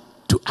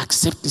to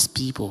accept these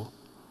people.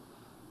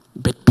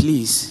 But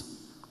please,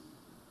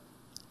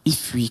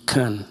 if we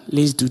can,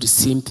 let's do the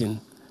same thing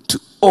to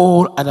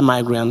all other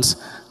migrants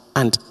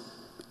and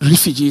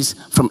refugees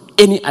from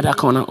any other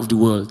corner of the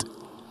world.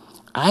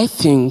 I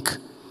think,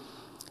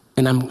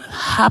 and I'm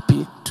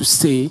happy to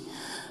say,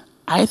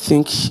 I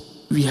think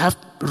we have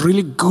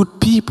really good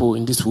people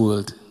in this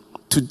world.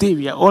 Today,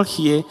 we are all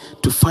here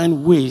to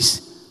find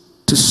ways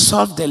to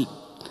solve the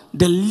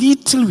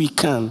little we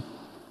can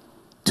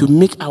to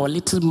make our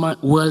little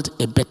world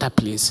a better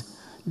place.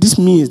 This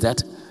means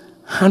that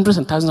hundreds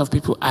and thousands of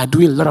people are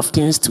doing a lot of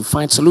things to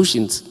find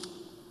solutions.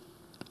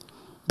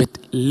 But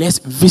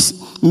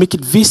let's make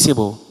it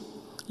visible.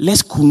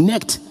 Let's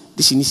connect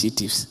these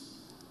initiatives.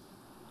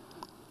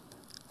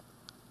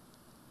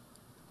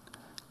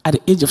 At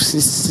the age of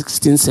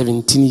 16,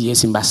 17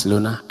 years in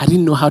Barcelona, I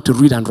didn't know how to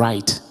read and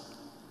write.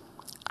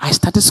 I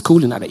started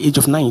schooling at the age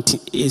of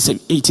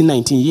 18,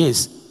 19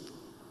 years.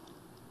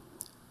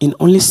 In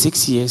only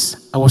 6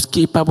 years, I was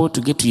capable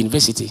to get to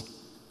university.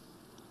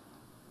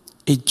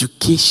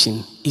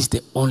 Education is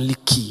the only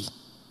key.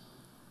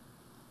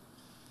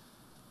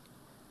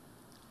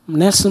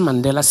 Nelson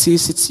Mandela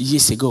says it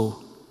years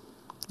ago.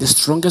 The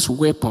strongest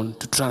weapon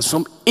to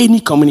transform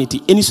any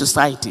community, any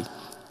society,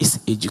 is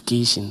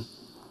education.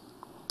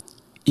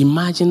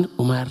 Imagine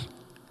Umar,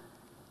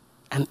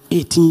 an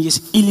 18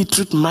 years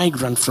illiterate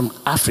migrant from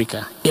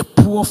Africa, a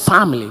poor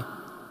family.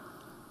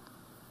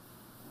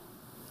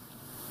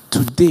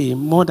 Today,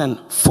 more than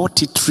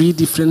 43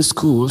 different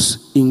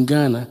schools in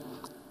Ghana,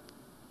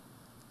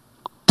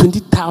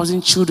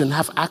 20,000 children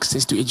have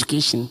access to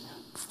education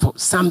for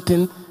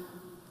something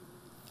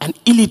an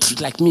illiterate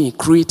like me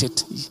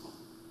created.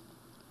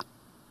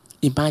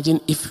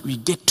 Imagine if we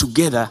get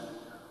together,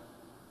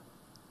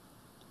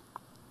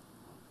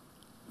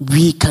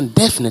 we can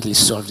definitely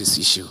solve this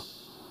issue.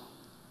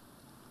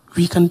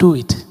 We can do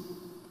it.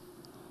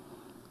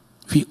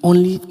 We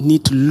only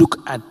need to look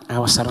at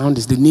our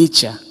surroundings, the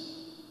nature.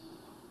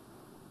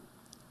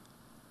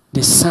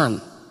 The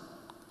sun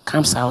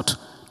comes out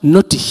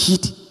not to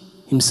heat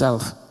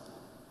himself.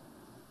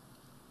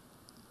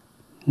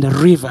 The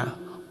river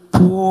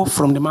pours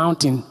from the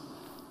mountain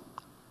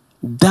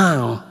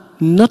down,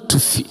 not to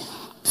feed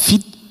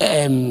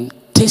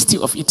tasty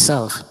of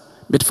itself,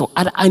 but for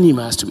other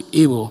animals to be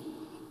able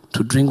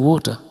to drink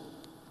water.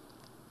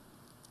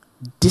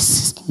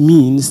 This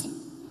means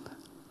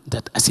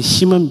that as a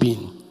human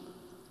being,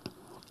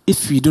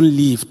 if we don't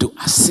live to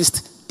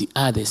assist the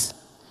others,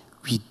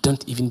 we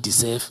don't even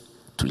deserve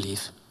to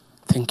live.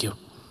 Thank you.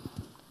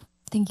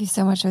 Thank you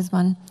so much,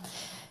 Ousman.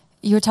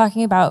 You were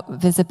talking about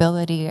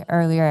visibility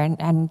earlier,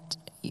 and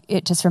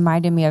it just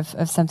reminded me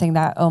of something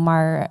that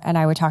Omar and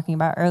I were talking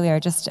about earlier,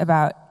 just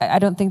about, I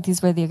don't think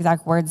these were the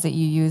exact words that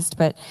you used,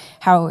 but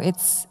how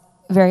it's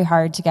very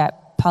hard to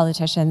get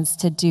politicians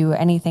to do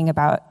anything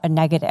about a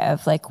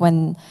negative. Like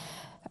when,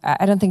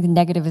 I don't think the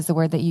negative is the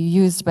word that you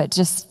used, but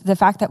just the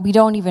fact that we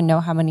don't even know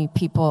how many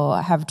people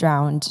have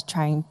drowned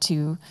trying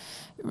to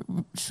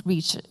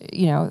reach,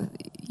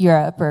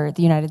 Europe or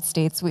the United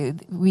States.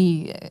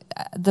 We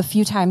the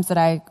few times that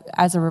I,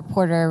 as a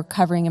reporter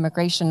covering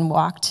immigration,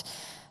 walked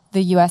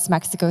the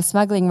U.S.-Mexico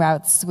smuggling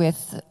routes with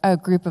a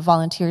group of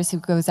volunteers who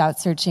goes out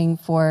searching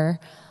for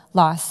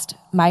lost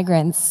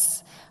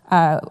migrants,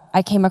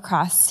 I came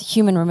across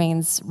human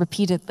remains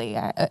repeatedly.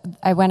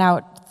 I went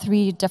out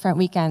 3 different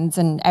weekends,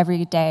 and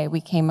every day we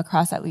came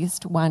across at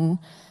least one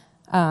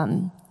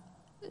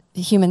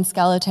human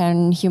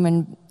skeleton,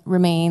 human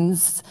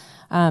remains,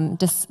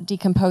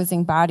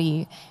 decomposing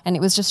body. And it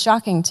was just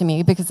shocking to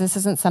me because this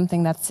isn't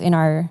something that's in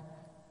our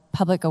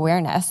public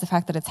awareness, the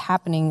fact that it's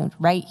happening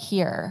right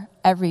here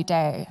every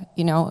day.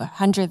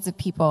 Hundreds of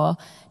people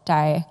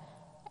die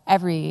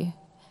every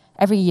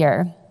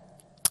year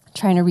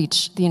trying to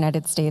reach the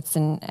United States,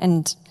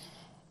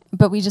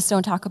 but we just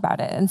don't talk about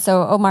it. And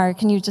so, Omar,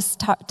 can you just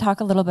talk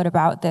a little bit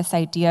about this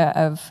idea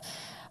of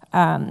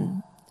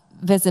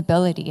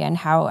visibility and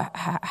how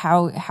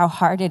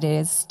hard it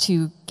is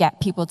to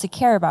get people to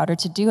care about or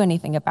to do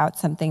anything about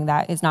something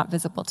that is not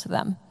visible to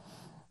them,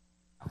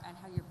 and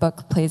how your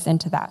book plays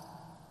into that?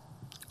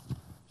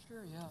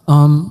 Sure,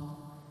 yeah.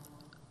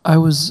 A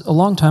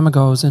long time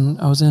ago, I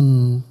was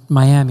in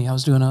Miami. I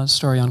was doing a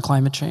story on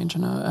climate change,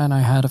 and I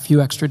had a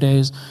few extra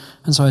days,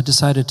 and so I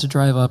decided to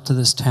drive up to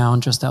this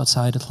town just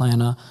outside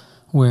Atlanta,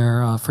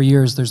 where for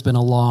years there's been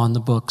a law on the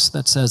books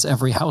that says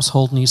every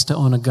household needs to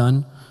own a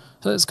gun.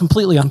 So it's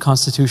completely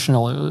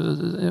unconstitutional.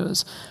 It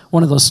was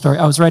one of those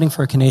stories. I was writing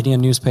for a Canadian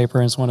newspaper,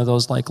 and it's one of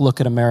those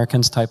look at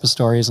Americans type of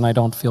stories, and I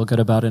don't feel good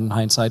about it in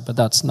hindsight, but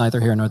that's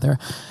neither here nor there.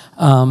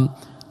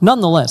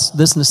 Nonetheless,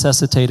 this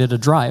necessitated a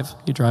drive.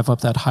 You drive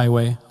up that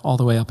highway all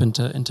the way up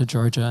into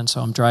Georgia, and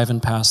so I'm driving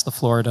past the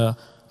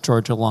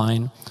Florida-Georgia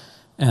line,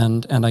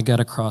 and I get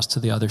across to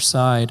the other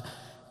side,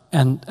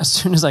 and as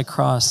soon as I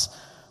cross,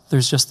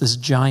 there's just this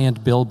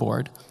giant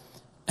billboard,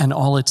 and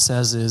all it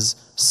says is,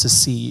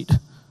 secede.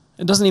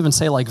 It doesn't even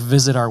say,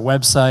 visit our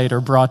website or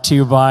brought to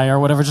you by or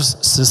whatever,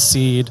 just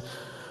secede.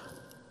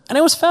 And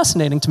it was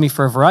fascinating to me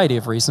for a variety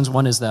of reasons.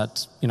 One is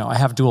that, I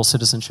have dual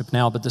citizenship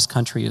now, but this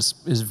country is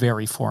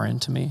very foreign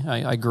to me.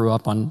 I grew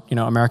up on,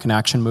 American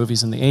action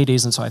movies in the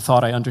 80s, and so I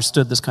thought I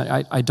understood this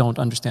country. I don't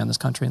understand this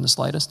country in the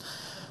slightest.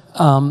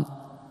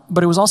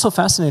 But it was also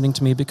fascinating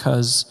to me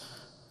because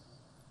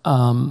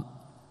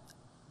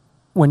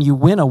when you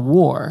win a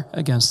war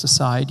against a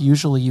side,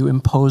 usually you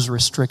impose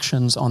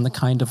restrictions on the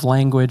kind of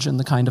language and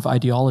the kind of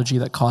ideology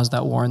that caused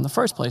that war in the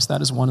first place.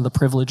 That is one of the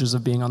privileges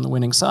of being on the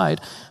winning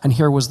side. And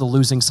here was the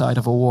losing side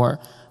of a war,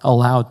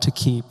 allowed to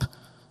keep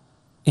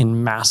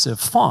in massive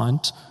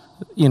font,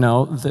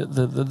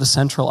 the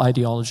central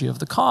ideology of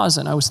the cause.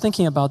 And I was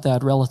thinking about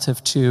that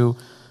relative to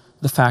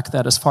the fact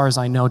that, as far as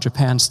I know,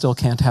 Japan still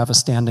can't have a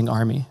standing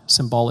army,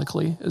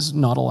 symbolically, is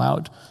not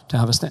allowed to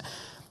have a stand.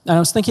 And I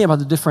was thinking about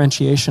the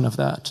differentiation of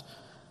that.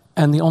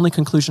 And the only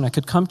conclusion I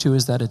could come to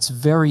is that it's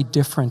very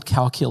different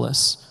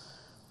calculus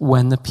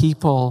when the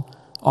people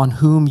on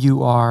whom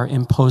you are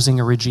imposing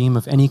a regime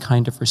of any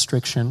kind of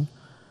restriction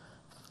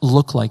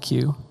look like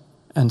you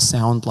and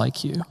sound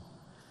like you.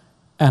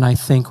 And I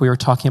think we were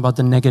talking about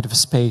the negative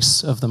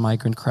space of the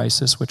migrant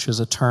crisis, which is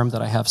a term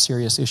that I have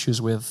serious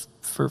issues with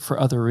for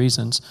other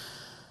reasons.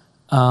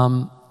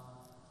 There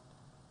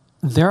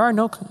are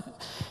no...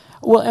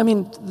 Well, I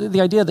mean, the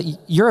idea that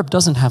Europe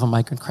doesn't have a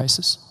migrant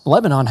crisis.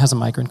 Lebanon has a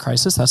migrant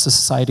crisis. That's a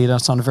society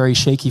that's on a very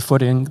shaky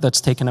footing,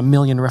 that's taken 1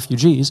 million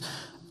refugees.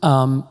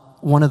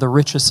 One of the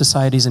richest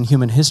societies in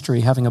human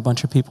history, having a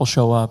bunch of people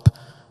show up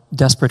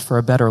desperate for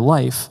a better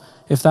life.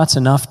 If that's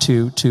enough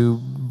to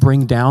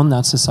bring down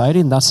that society,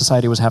 and that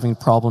society was having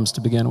problems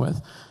to begin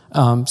with.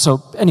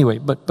 So anyway,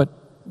 but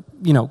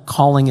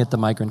calling it the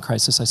migrant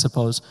crisis, I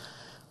suppose.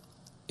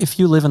 If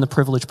you live in the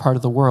privileged part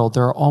of the world,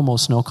 there are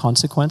almost no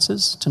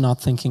consequences to not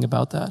thinking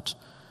about that.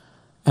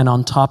 And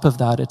on top of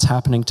that, it's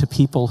happening to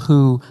people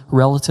who,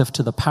 relative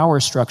to the power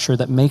structure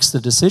that makes the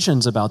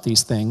decisions about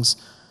these things,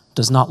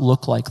 does not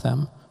look like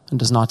them and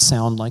does not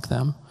sound like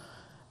them.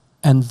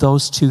 And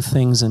those two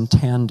things in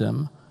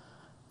tandem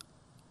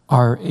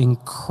are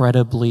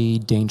incredibly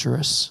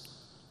dangerous.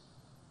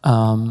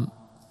 And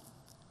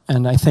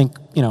I think,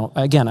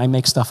 again, I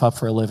make stuff up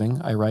for a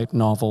living. I write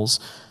novels.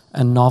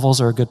 And novels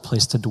are a good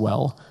place to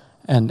dwell.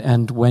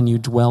 And when you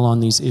dwell on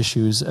these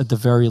issues, at the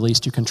very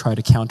least, you can try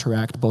to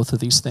counteract both of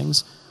these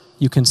things.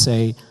 You can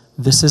say,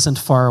 this isn't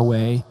far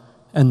away,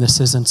 and this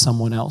isn't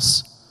someone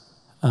else.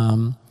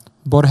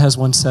 Borges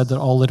once said that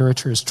all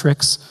literature is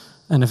tricks,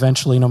 and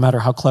eventually, no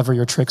matter how clever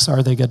your tricks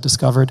are, they get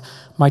discovered.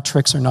 My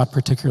tricks are not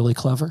particularly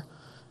clever.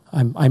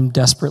 I'm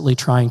desperately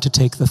trying to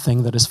take the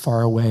thing that is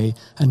far away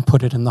and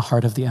put it in the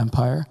heart of the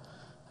empire.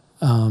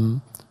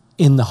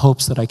 In the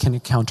hopes that I can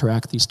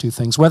counteract these two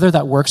things. Whether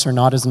that works or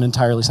not is an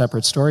entirely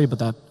separate story, but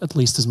that at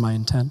least is my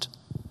intent.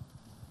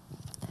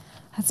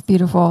 That's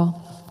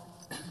beautiful.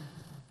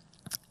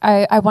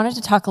 I wanted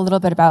to talk a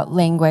little bit about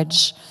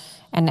language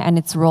and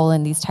its role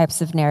in these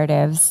types of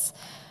narratives.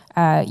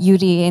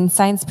 Yuri, in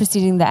Science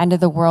Preceding the End of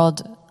the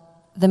World,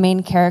 the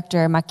main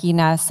character,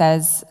 Makina,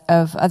 says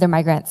of other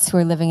migrants who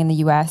are living in the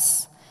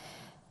US,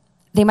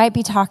 they might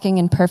be talking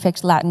in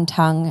perfect Latin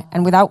tongue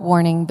and without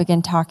warning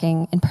begin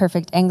talking in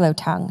perfect Anglo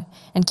tongue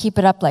and keep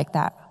it up like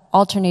that,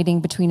 alternating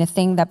between a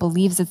thing that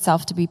believes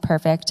itself to be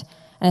perfect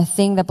and a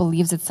thing that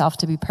believes itself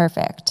to be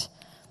perfect.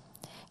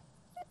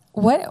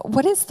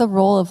 What is the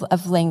role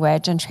of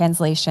language and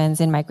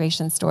translations in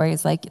migration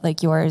stories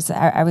like yours?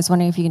 I was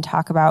wondering if you can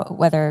talk about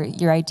whether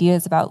your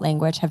ideas about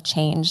language have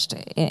changed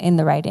in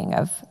the writing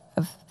of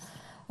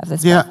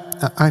this book.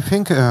 I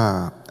think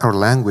our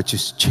language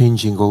is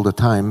changing all the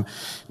time.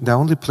 The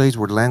only place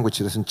where language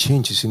doesn't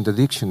change is in the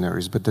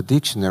dictionaries, but the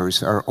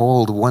dictionaries are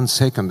old 1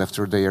 second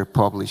after they are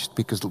published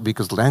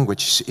because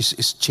language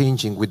is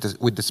changing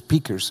with the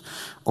speakers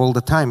all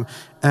the time.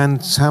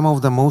 And some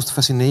of the most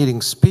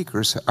fascinating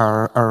speakers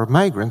are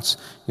migrants,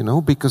 you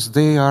know, because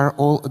they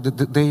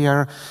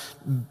are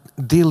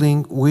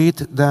dealing with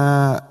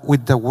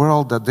the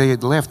world that they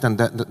had left and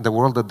the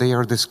world that they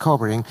are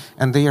discovering,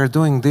 and they are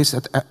doing this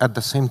at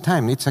the same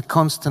time. It's a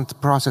constant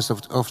process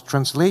of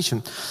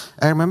translation.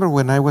 I remember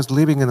when I was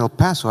living in El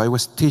Paso, I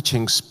was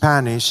teaching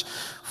Spanish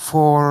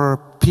for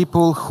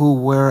people who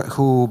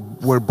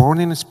were born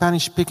in a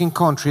Spanish-speaking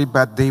country,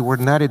 but they were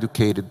not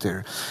educated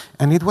there.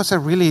 And it was a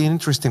really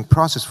interesting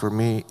process for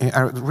me,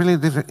 a really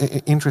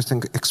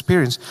interesting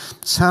experience.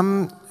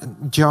 Some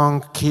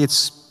young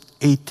kids,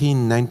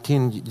 18,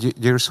 19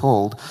 years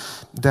old,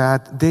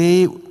 that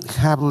they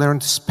have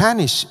learned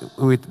Spanish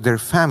with their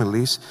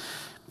families,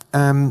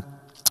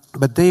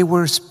 but they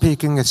were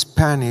speaking a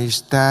Spanish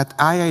that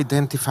I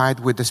identified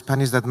with the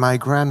Spanish that my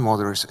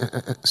grandmothers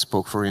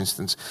spoke, for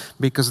instance,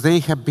 because they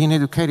have been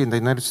educated in the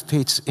United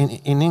States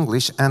in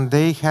English, and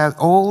they had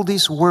all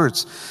these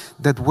words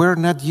that were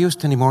not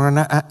used anymore,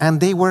 and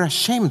they were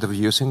ashamed of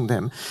using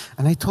them.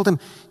 And I told them,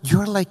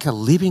 you're like a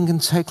living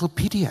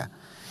encyclopedia,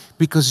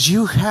 because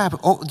you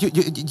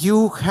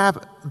have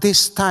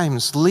these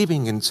times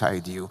living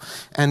inside you,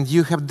 and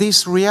you have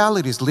these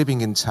realities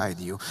living inside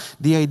you.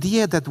 The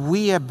idea that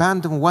we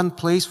abandon one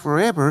place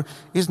forever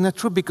is not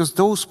true, because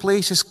those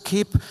places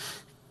keep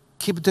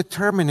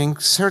determining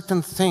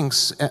certain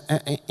things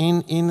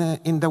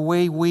in the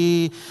way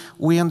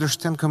we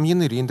understand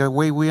community, in the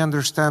way we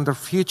understand our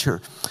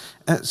future.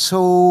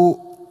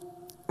 So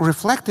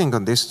reflecting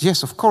on this,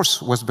 yes, of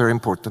course, was very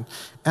important.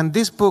 And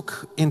this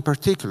book in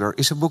particular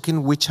is a book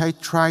in which I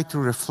try to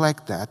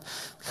reflect that,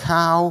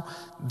 how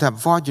the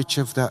voyage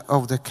of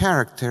the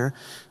character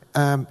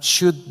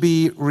should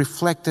be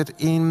reflected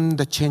in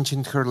the change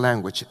in her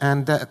language.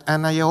 And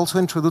I also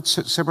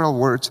introduced several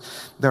words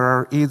that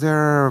are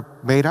either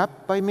made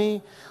up by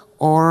me,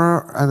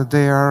 or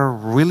they are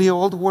really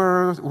old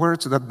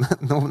words that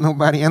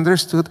nobody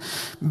understood,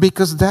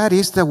 because that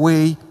is the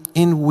way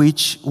in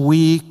which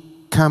we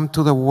come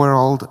to the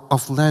world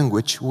of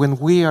language. When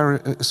we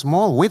are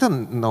small, we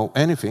don't know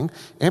anything.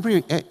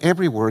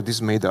 Every word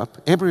is made up.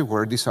 Every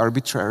word is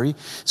arbitrary.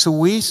 So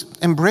we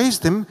embrace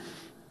them,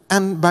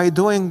 and by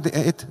doing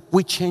it,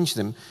 we change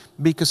them,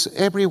 because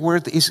every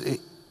word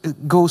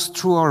goes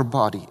through our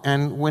body.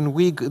 And when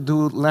we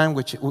do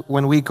language,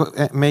 when we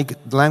make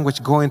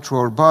language going through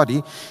our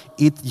body,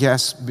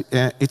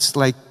 it's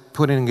like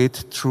putting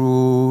it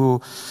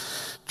through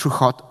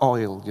hot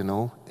oil, you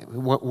know.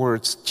 What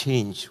words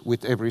change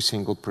with every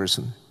single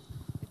person.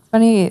 It's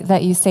funny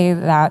that you say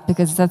that,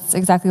 because that's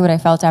exactly what I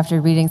felt after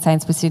reading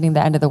Science Preceding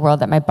the End of the World,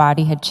 that my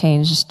body had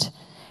changed,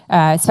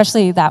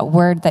 especially that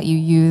word that you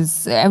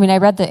use. I mean, I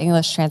read the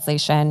English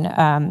translation,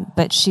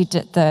 but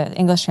the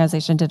English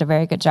translation did a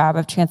very good job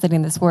of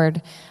translating this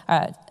word,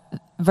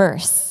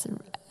 verse,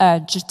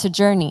 to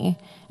journey,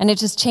 and it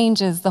just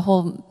changes the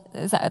whole.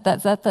 Is that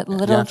the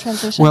literal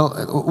translation? Well,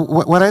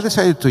 what I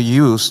decided to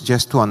use,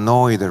 just to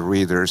annoy the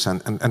readers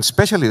and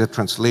especially the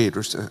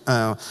translators,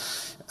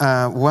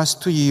 was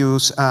to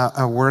use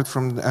a word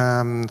from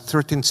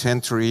 13th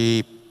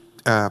century,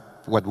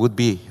 what would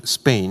be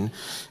Spain,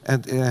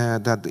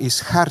 that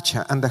is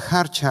harcha. And the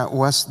harcha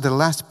was the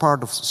last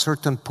part of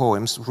certain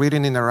poems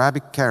written in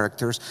Arabic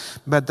characters,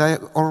 but they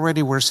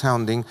already were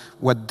sounding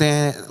what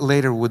then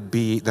later would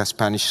be the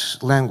Spanish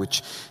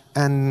language.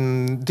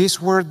 And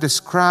this word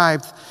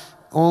described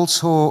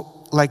also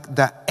like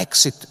the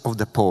exit of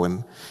the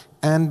poem.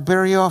 And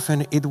very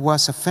often it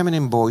was a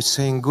feminine voice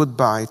saying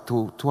goodbye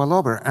to a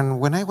lover. And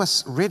when I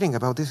was reading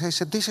about this, I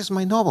said, this is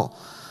my novel.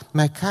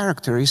 My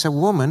character is a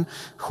woman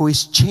who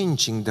is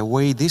changing the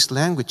way these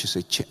languages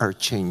are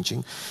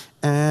changing.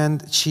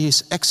 And she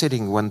is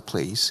exiting one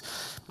place.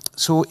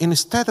 So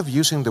instead of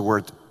using the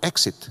word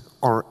exit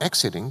or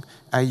exiting,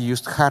 I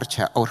used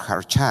harcha or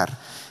harchar.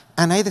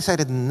 And I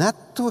decided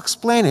not to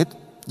explain it,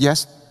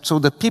 just so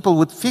that people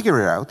would figure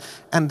it out,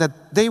 and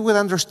that they would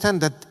understand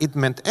that it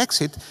meant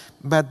exit,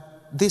 but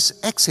this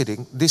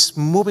exiting, this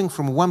moving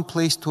from one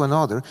place to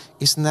another,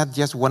 is not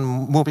just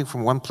moving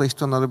from one place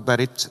to another, but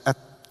it's a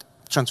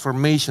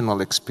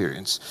transformational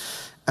experience.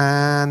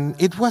 And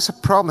it was a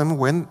problem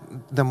when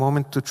the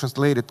moment to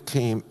translate it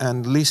came,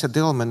 and Lisa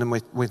Dillman,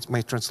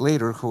 my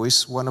translator, who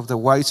is one of the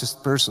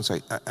wisest persons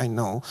I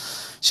know,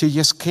 she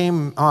just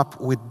came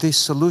up with this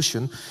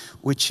solution,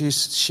 which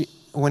is,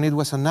 when it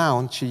was a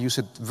noun, she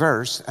used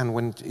verse, and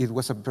when it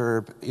was a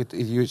verb,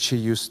 she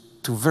used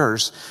to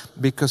verse,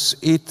 because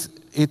it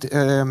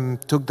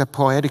took the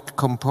poetic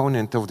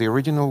component of the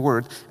original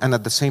word, and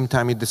at the same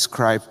time it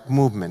described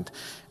movement.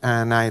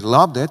 And I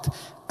loved it,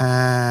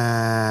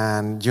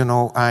 and you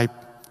know,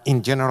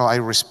 in general, I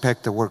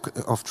respect the work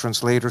of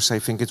translators. I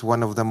think it's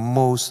one of the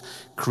most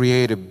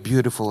creative,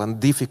 beautiful, and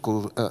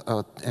difficult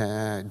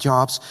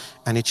jobs,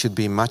 and it should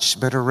be much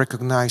better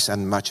recognized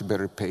and much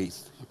better paid.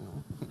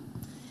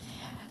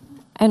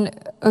 And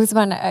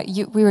Ousman,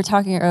 we were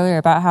talking earlier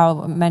about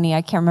how many,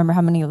 I can't remember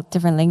how many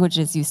different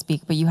languages you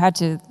speak, but you had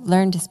to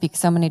learn to speak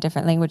so many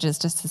different languages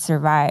just to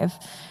survive.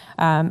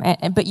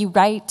 But you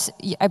write,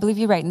 I believe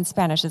you write in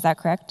Spanish, is that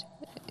correct?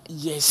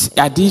 Yes,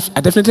 I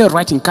definitely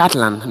write in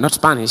Catalan, not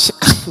Spanish.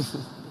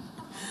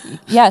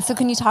 Yeah, so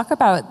can you talk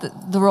about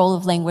the role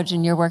of language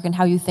in your work and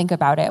how you think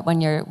about it when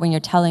you're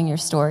telling your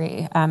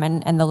story,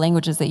 and the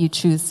languages that you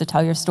choose to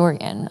tell your story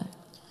in?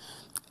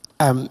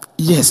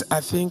 Yes,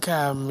 I think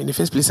in the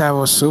first place I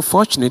was so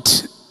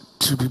fortunate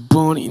to be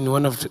born in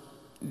one of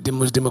the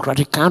most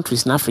democratic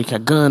countries in Africa.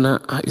 Ghana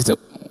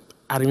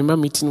I remember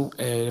meeting,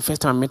 the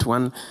first time I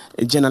met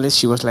a journalist,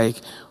 she was like,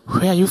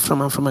 "Where are you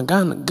from?" "I'm from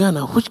Ghana."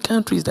 "Ghana, which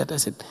country is that?" I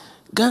said,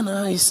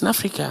 "Ghana is in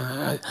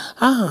Africa."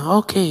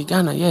 Okay,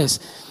 Ghana, yes.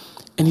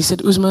 And he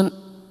said, "Ousman,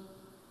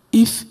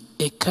 if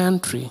a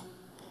country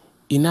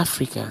in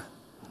Africa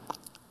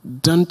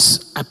don't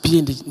appear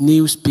in the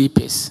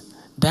newspapers,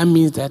 that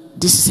means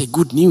that this is a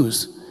good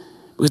news.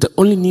 Because the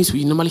only news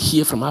we normally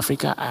hear from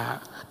Africa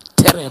are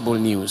terrible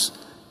news."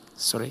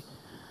 Sorry.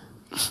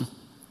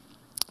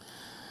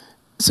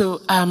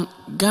 So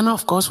Ghana,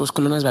 of course, was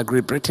colonized by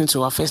Great Britain,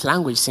 so our first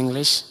language is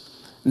English,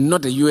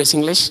 not the US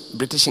English,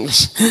 British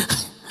English.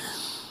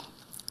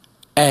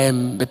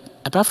 But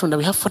apart from that,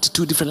 we have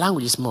 42 different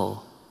languages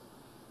more.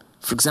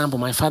 For example,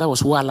 my father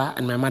was Wala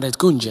and my mother is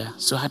Gunja,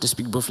 so I had to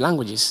speak both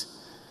languages.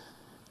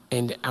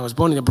 And I was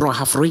born in the Bron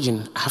half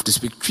region, I have to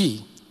speak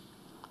Twi.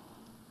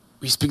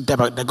 We speak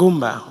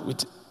Dagomba,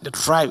 with the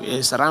tribe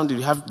surrounded,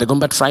 we have the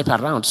Dagomba tribe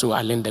around, so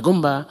I learned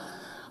Dagomba.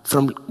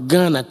 From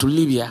Ghana to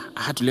Libya,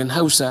 I had to learn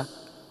Hausa.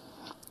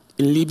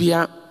 In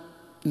Libya,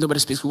 nobody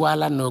speaks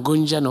Wala, no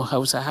Gunja, no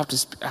Hausa. I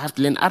have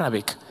to learn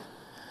Arabic.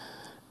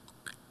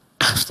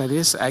 After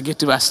this, I get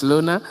to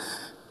Barcelona,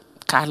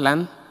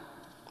 Catalan.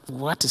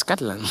 What is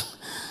Catalan?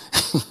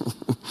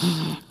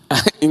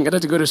 In order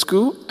to go to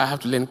school, I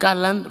have to learn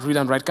Catalan, read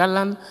and write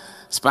Catalan,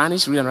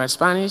 Spanish, read and write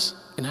Spanish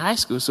in high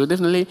school. So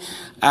definitely,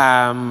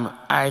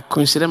 I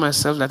consider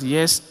myself that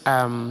yes,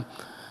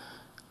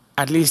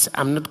 at least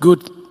I'm not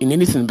good in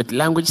anything, but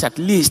languages at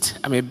least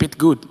I'm a bit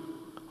good.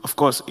 Of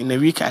course, in a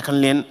week I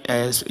can learn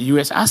a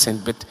US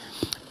accent, but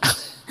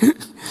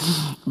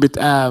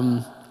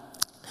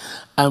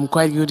I'm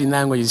quite good in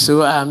languages.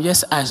 So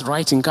yes, I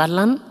write in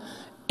Catalan,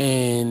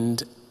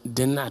 and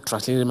then I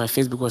translated. My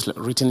Facebook was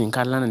written in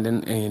Catalan and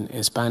then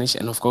in Spanish.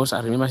 And of course, I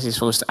remember she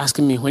was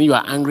asking me, when you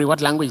are angry, what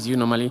language do you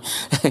normally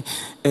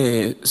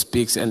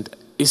speak? And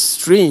it's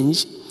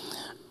strange,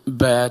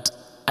 but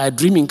I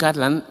dream in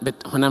Catalan, but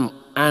when I'm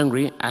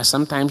angry, I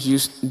sometimes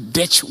use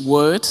Dutch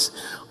words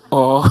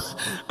or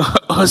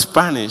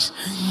Spanish.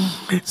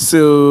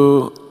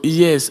 So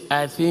yes,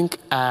 I think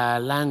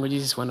language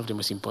is one of the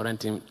most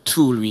important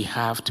tools we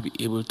have to be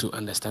able to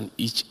understand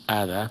each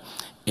other.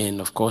 And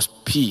of course,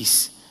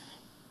 peace.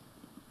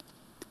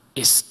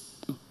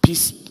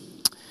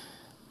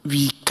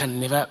 We can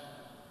never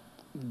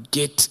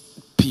get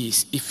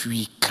peace if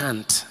we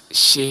can't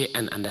share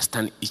and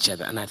understand each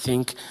other. And I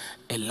think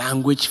a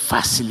language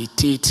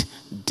facilitates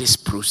this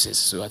process.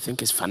 So I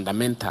think it's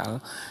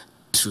fundamental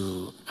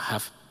to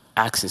have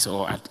access,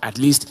 or at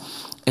least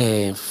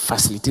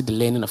facilitate the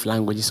learning of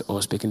languages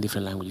or speaking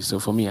different languages. So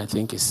for me, I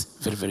think it's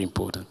very, very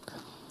important.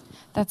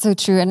 That's so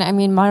true. And I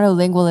mean,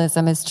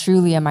 monolingualism is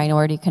truly a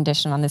minority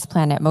condition on this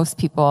planet. Most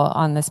people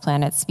on this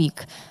planet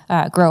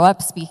grow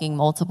up speaking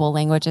multiple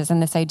languages.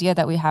 And this idea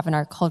that we have in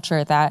our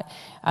culture that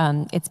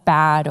it's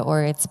bad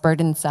or it's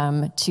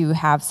burdensome to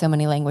have so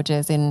many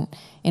languages in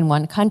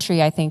one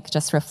country, I think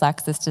just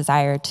reflects this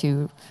desire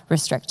to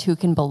restrict who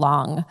can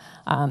belong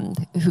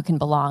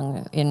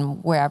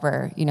in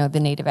wherever, the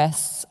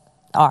nativists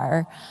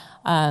are,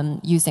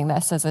 using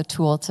this as a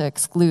tool to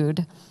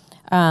exclude.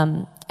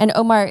 And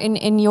Omar,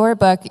 in your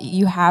book,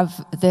 you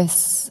have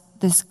this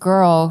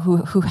girl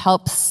who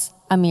helps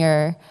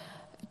Amir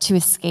to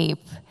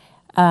escape,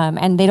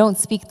 and they don't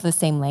speak the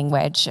same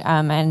language,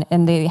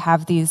 and they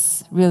have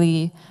these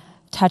really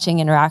touching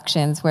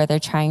interactions where they're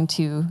trying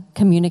to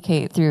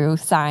communicate through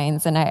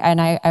signs. And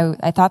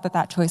I thought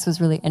that choice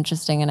was really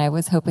interesting, and I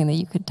was hoping that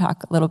you could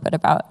talk a little bit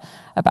about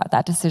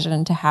that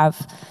decision to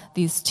have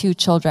these two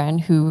children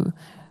who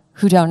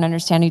don't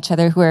understand each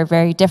other, who are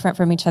very different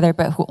from each other,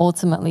 but who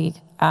ultimately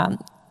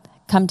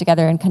come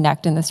together and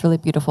connect in this really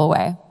beautiful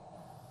way.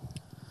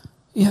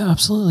 Yeah,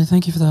 absolutely.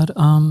 Thank you for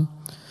that.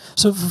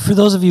 So for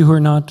those of you who are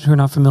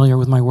not familiar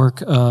with my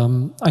work,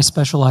 I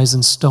specialize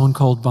in stone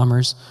cold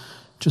bummers,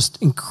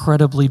 just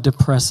incredibly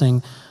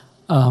depressing.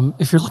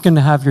 If you're looking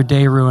to have your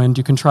day ruined,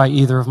 you can try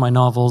either of my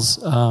novels.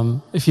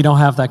 If you don't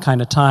have that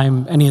kind of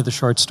time, any of the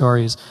short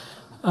stories.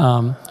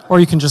 Or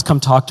you can just come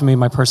talk to me.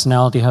 My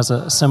personality has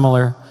a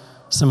similar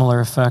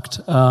effect.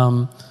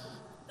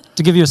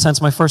 To give you a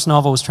sense, my first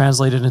novel was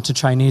translated into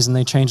Chinese, and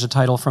they changed the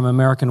title from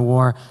American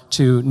War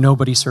to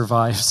Nobody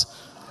Survives.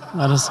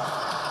 That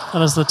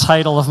is the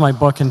title of my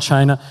book in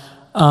China.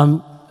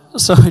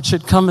 So it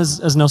should come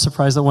as no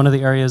surprise that one of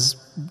the areas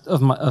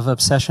of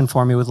obsession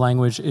for me with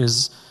language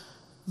is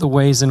the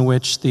ways in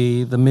which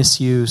the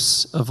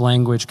misuse of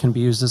language can be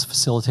used as a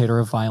facilitator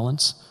of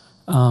violence.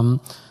 A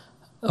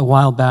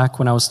while back,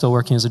 when I was still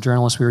working as a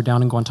journalist, we were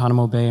down in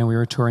Guantanamo Bay and we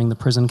were touring the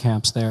prison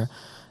camps there.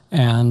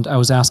 And I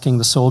was asking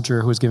the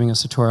soldier who was giving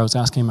us a tour, I was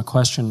asking him a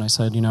question. And I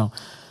said,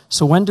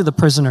 so when do the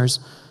prisoners,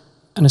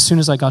 and as soon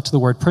as I got to the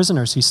word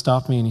prisoners, he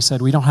stopped me and he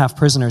said, "We don't have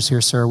prisoners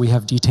here, sir, we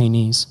have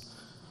detainees."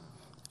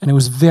 And it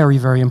was very,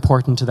 very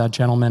important to that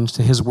gentleman,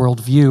 to his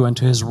worldview and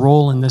to his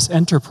role in this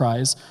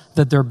enterprise,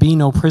 that there be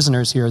no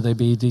prisoners here, they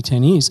be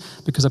detainees.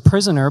 Because a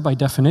prisoner, by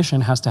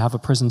definition, has to have a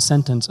prison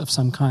sentence of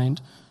some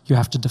kind. You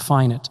have to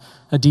define it.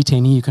 A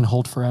detainee you can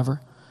hold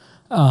forever.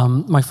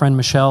 My friend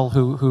Michelle,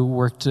 who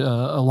worked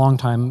a long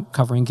time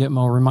covering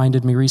Gitmo,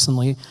 reminded me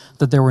recently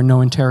that there were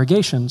no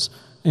interrogations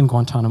in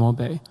Guantanamo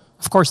Bay.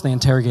 Of course, they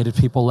interrogated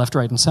people left,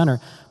 right, and center,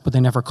 but they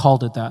never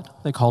called it that.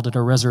 They called it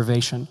a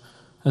reservation,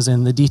 as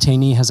in the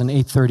detainee has an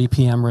 8:30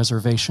 p.m.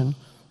 reservation.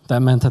 That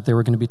meant that they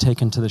were going to be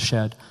taken to the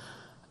shed.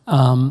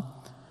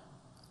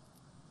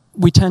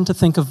 We tend to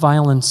think of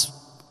violence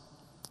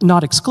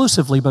not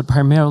exclusively, but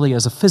primarily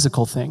as a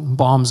physical thing,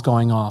 bombs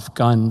going off,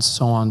 guns,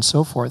 so on and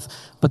so forth.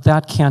 But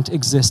that can't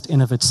exist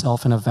in of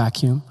itself in a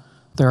vacuum.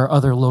 There are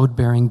other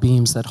load-bearing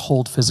beams that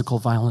hold physical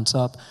violence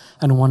up,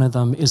 and one of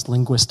them is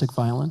linguistic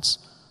violence,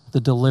 the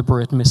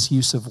deliberate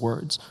misuse of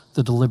words,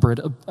 the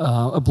deliberate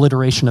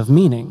obliteration of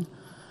meaning.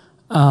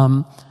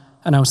 And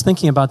I was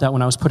thinking about that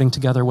when I was putting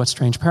together What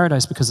Strange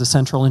Paradise, because the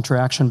central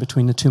interaction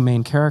between the two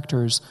main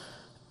characters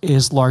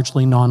is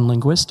largely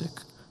non-linguistic.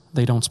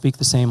 They don't speak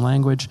the same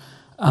language.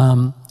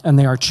 And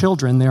they are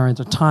children. They are at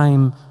the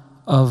time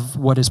of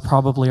what is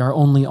probably our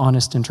only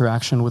honest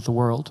interaction with the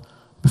world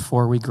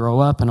before we grow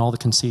up and all the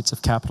conceits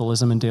of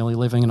capitalism and daily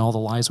living and all the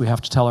lies we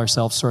have to tell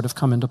ourselves sort of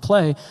come into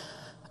play.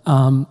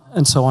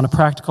 And so on a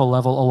practical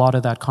level, a lot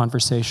of that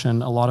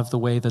conversation, a lot of the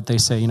way that they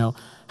say,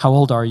 how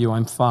old are you?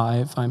 I'm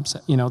 5.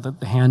 The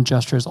hand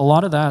gestures, a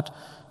lot of that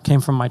came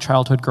from my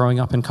childhood growing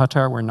up in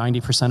Qatar, where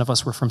 90% of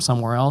us were from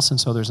somewhere else. And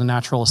so there's a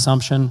natural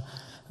assumption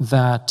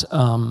that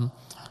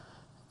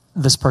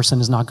this person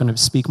is not going to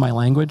speak my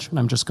language, and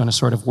I'm just going to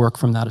sort of work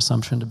from that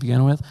assumption to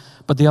begin with.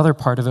 But the other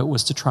part of it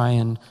was to try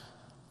and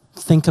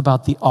think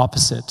about the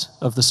opposite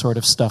of the sort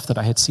of stuff that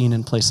I had seen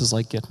in places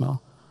like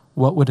Gitmo.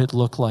 What would it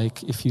look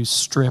like if you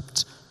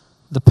stripped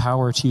the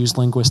power to use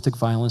linguistic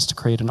violence to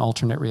create an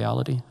alternate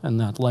reality? And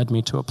that led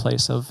me to a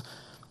place of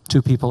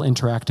two people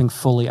interacting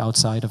fully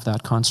outside of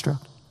that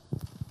construct.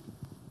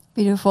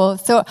 Beautiful.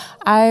 So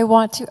I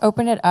want to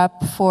open it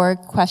up for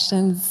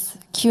questions,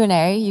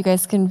 Q&A. You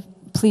guys can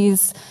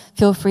please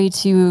feel free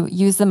to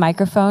use the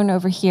microphone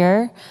over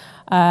here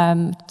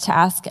to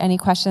ask any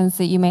questions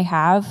that you may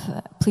have.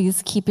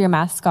 Please keep your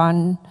mask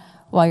on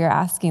while you're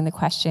asking the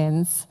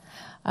questions.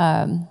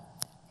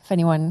 If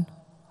anyone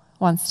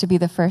wants to be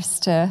the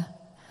first to...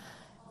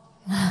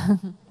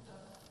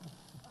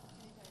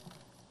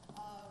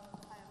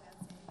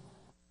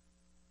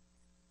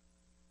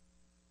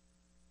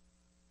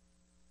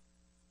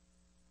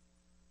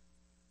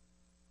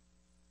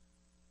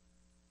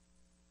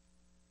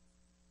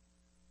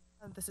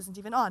 This isn't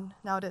even on,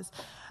 now it is.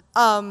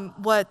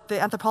 What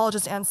the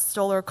anthropologist Ann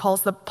Stoler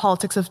calls the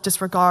politics of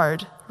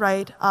disregard,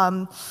 right?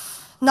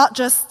 Not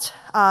just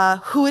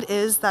who it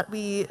is that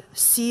we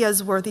see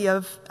as worthy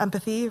of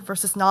empathy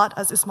versus not,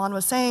 as Ousman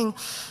was saying,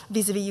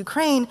 vis-a-vis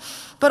Ukraine,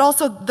 but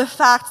also the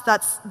fact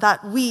that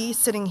we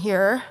sitting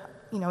here,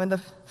 on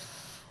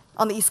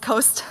the East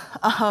Coast,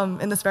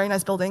 in this very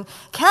nice building,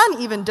 can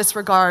even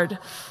disregard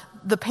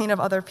the pain of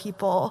other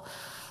people.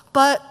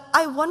 But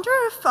I wonder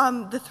if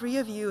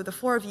the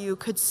four of you,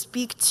 could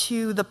speak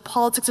to the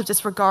politics of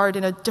disregard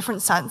in a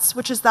different sense,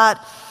 which is that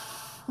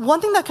one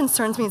thing that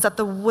concerns me is that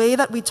the way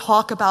that we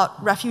talk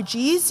about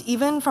refugees,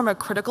 even from a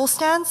critical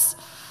stance,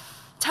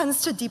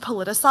 tends to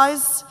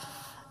depoliticize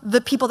the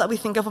people that we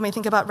think of when we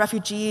think about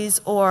refugees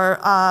or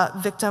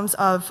victims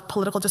of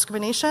political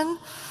discrimination.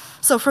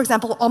 So, for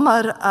example,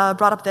 Omar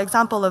brought up the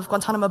example of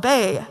Guantanamo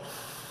Bay.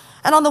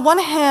 And on the one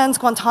hand,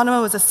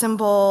 Guantanamo is a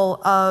symbol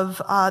of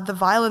the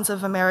violence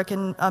of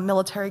American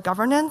military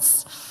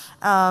governance,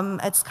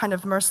 its kind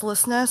of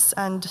mercilessness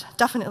and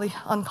definitely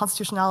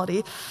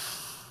unconstitutionality.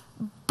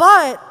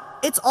 But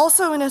it's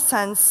also, in a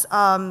sense,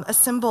 a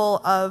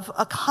symbol of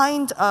a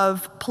kind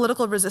of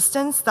political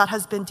resistance that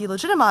has been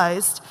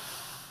delegitimized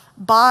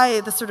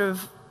by the sort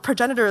of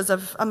progenitors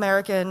of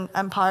American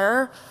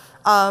empire,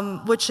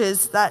 which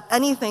is that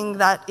anything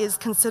that is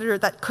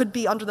considered, that could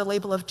be under the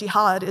label of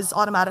jihad is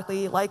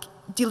automatically like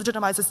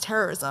delegitimizes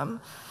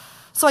terrorism.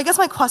 So I guess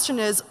my question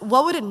is,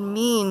 what would it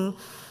mean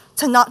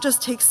to not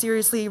just take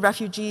seriously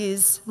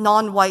refugees,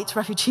 non-white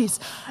refugees,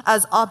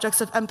 as objects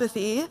of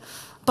empathy,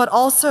 but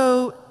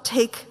also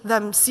take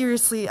them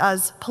seriously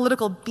as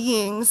political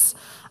beings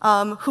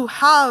who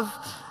have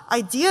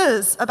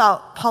ideas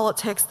about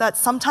politics that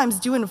sometimes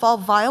do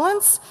involve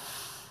violence,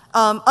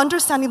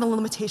 understanding the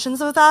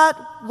limitations of that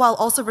while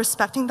also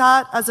respecting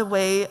that as a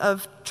way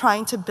of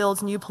trying to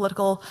build new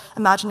political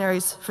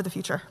imaginaries for the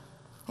future.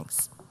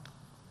 Thanks.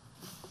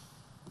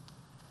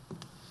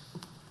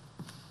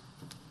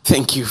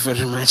 Thank you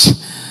very much.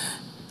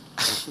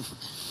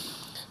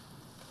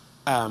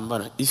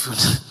 But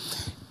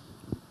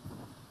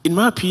in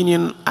my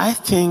opinion, I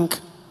think,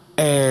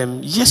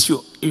 yes,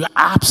 you're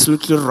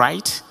absolutely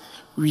right.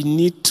 We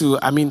need to,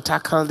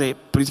 tackle the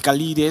political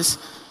leaders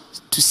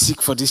to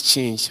seek for this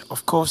change.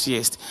 Of course,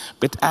 yes.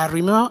 But I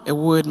remember a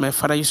word my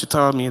father used to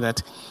tell me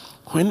that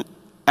when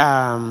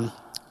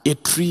a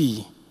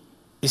tree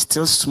is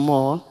still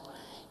small,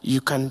 you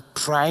can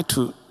try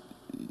to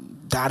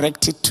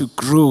direct it to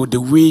grow the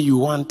way you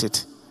want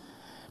it.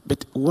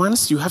 But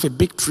once you have a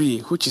big tree,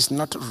 which is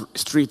not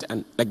straight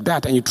and like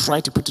that, and you try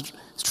to put it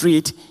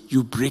straight,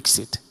 you break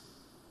it.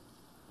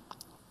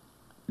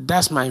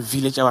 That's my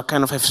village, our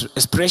kind of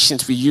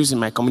expressions we use in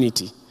my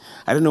community.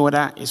 I don't know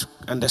whether it's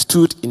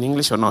understood in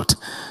English or not.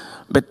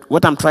 But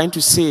what I'm trying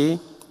to say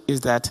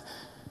is that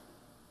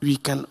we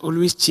can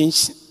always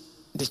change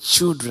the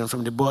children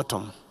from the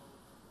bottom.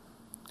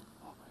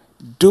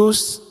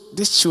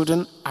 These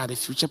children are the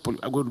future,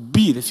 are going to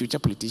be the future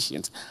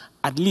politicians.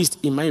 At least,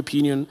 in my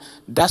opinion,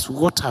 that's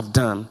what I've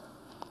done.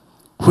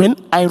 When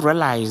I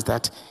realized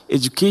that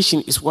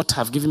education is what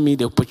have given me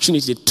the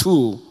opportunity, the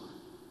tool,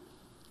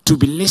 to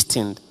be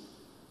listened,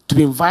 to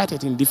be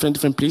invited in different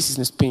places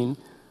in Spain,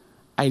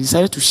 I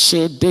decided to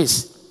share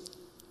this.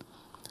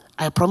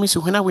 I promise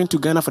you, when I went to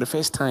Ghana for the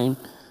first time,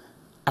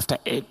 after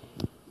a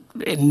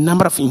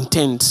number of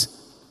intents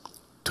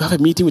to have a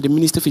meeting with the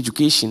Minister of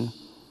Education,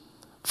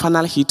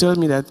 finally he told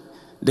me that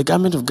the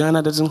government of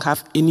Ghana doesn't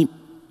have any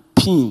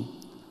pin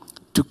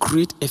to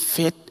create a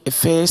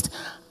first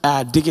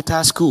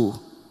digital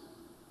school.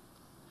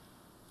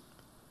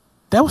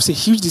 That was a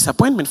huge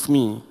disappointment for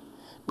me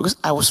because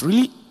I was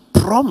really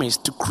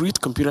promised to create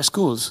computer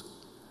schools.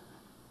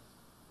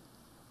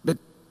 But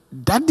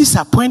that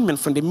disappointment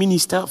from the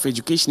Minister of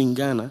Education in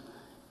Ghana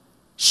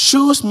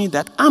shows me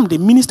that I'm the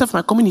minister of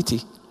my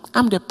community.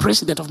 I'm the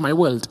president of my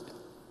world.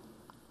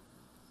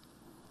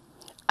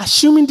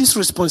 Assuming this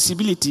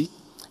responsibility,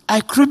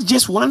 I created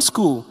just one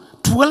school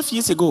 12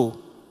 years ago.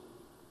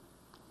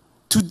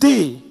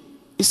 Today,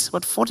 it's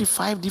about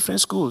 45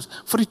 different schools,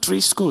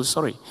 43 schools,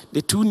 sorry.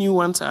 The 2 new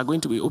ones are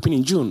going to be open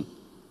in June.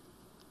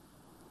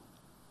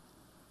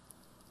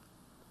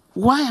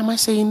 Why am I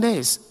saying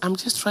this? I'm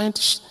just trying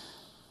to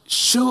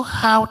show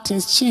how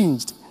things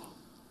changed.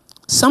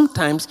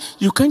 Sometimes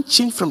you can't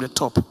change from the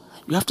top.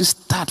 You have to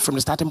start from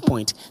the starting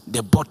point,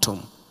 the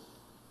bottom.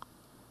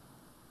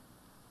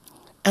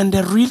 And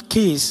the real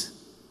case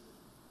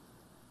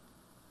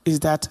is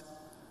that,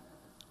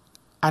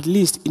 at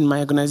least in my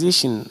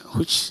organization,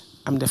 which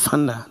I'm the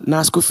founder,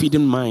 NASCO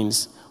Feeding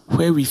Minds,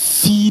 where we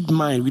feed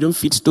mind, we don't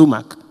feed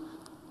stomach.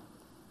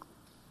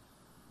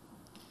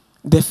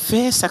 The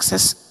first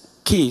success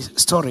case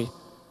story,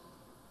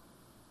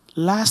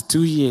 last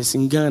 2 years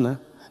in Ghana,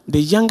 the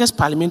youngest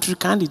parliamentary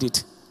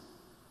candidate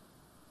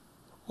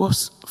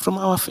was from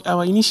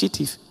our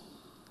initiative.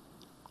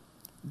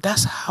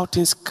 That's how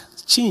things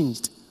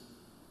changed.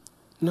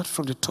 Not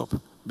from the top,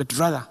 but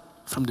rather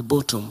from the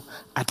bottom,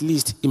 at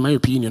least in my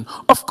opinion.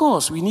 Of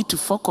course, we need to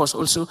focus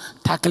also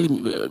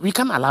tackling, we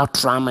can't allow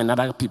Trump and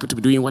other people to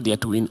be doing what they are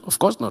doing, of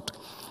course not.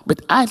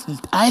 But I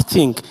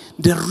think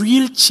the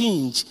real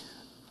change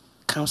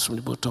comes from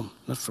the bottom,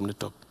 not from the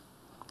top.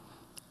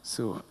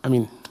 So,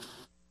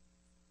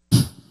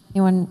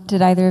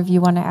 Did either of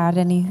you want to add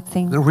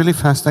anything? Really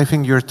fast, I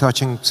think you're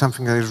touching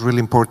something that is really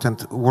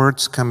important.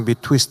 Words can be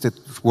twisted,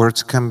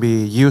 words can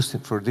be used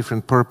for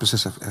different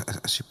purposes,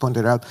 as you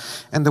pointed out.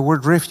 And the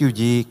word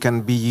refugee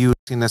can be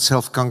used in a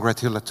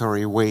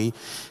self-congratulatory way.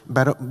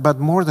 But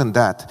more than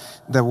that,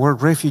 the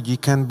word refugee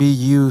can be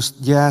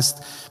used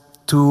just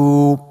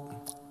to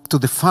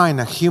define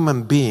a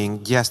human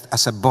being just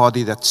as a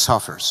body that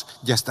suffers,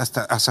 just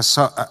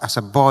as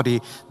a body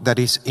that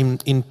is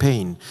in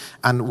pain.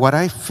 And what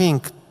I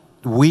think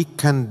we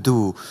can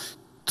do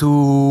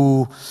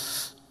to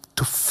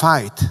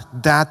fight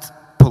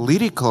that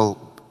political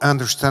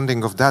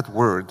understanding of that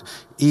word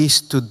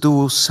is to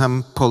do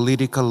some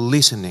political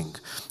listening.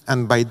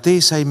 And by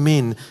this I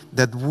mean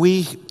that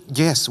we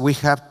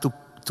have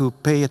to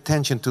pay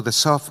attention to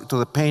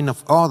the pain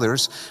of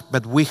others,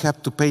 but we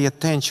have to pay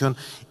attention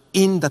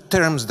in the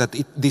terms that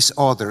these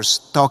others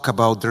talk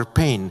about their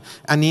pain,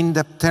 and in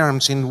the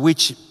terms in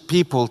which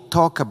people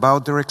talk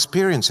about their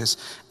experiences.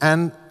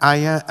 And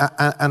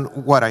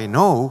what I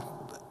know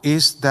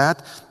is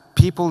that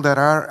people that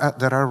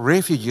are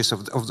refugees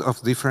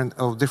of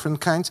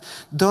different kinds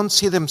don't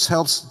see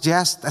themselves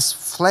just as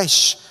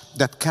flesh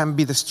that can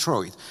be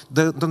destroyed.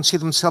 They don't see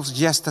themselves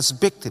just as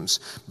victims,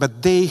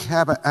 but they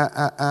have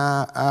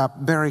a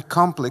very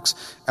complex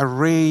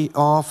array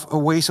of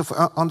ways of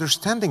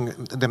understanding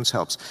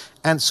themselves.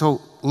 And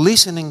so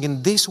listening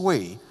in this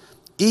way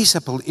is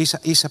a political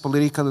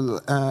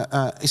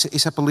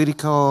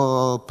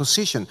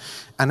position.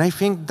 And I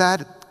think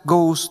that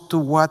goes to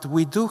what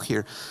we do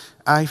here.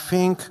 I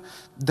think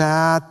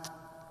that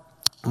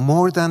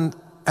more than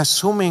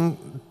assuming,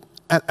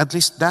 at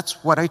least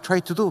that's what I try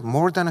to do,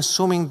 more than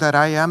assuming that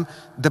I am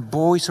the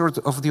voice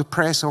of the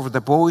oppressed or the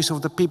voice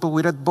of the people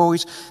without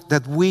voice,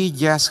 that we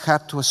just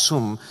have to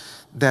assume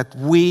that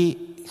we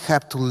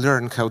have to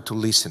learn how to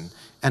listen.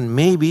 And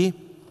maybe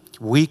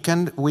we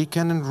can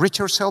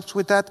enrich ourselves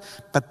with that,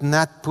 but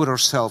not put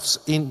ourselves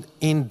in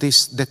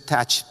this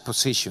detached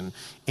position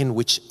in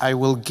which I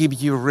will give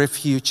you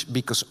refuge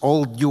because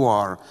all you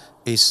are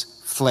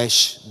is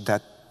flesh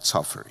that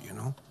suffer, you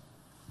know?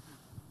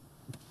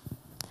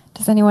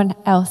 Does anyone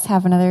else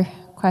have another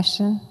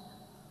question?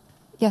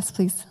 Yes,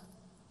 please.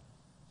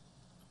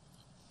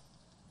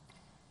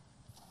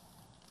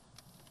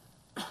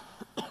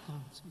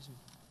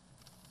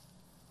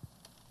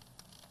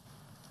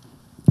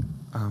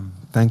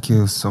 Thank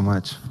you so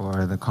much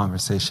for the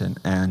conversation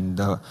and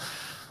the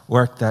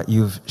work that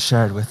you've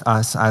shared with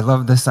us. I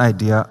love this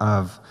idea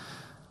of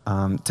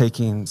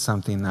taking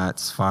something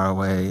that's far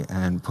away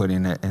and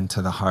putting it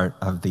into the heart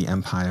of the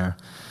empire.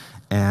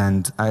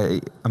 And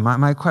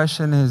my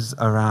question is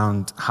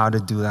around how to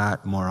do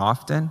that more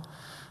often.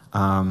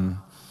 There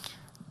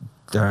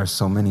are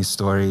so many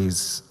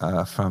stories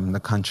from the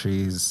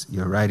countries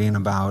you're writing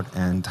about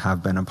and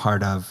have been a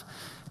part of,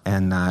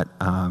 and that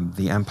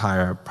the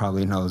empire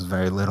probably knows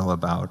very little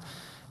about.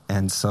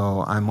 And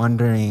so I'm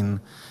wondering,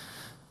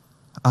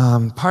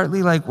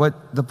 partly like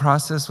what the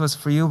process was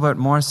for you, but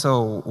more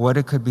so what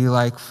it could be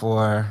like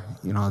for,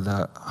 you know,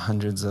 the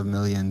hundreds of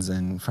millions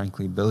and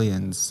frankly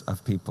billions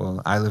of people.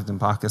 I lived in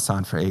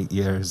Pakistan for 8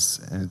 years.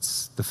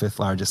 It's the 5th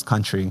largest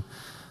country,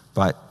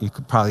 but you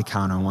could probably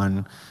count on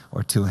 1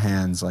 or 2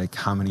 hands like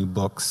how many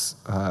books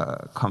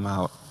come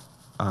out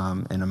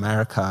in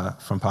America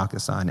from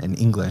Pakistan in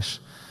English.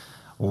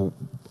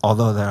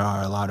 Although there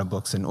are a lot of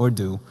books in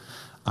Urdu,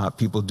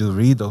 people do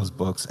read those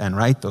books and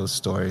write those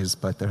stories,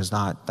 but there's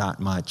not that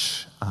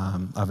much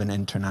of an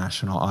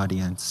international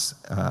audience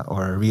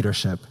or a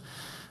readership.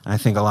 And I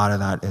think a lot of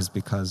that is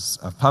because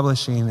of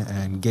publishing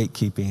and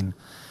gatekeeping.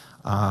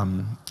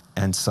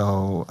 And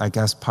so I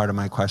guess part of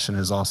my question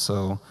is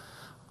also,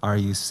 are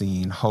you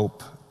seeing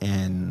hope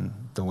in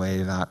the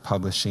way that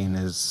publishing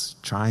is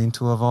trying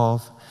to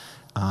evolve,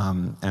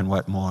 and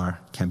what more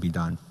can be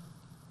done?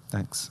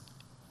 Thanks.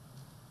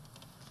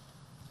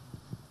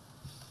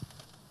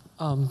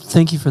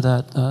 Thank you for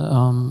that.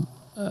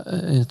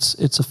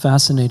 It's a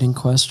fascinating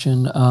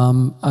question.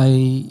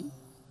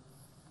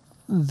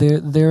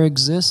 There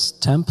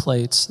exist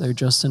templates. They're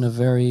just in a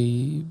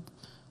very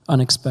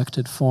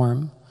unexpected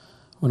form.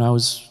 When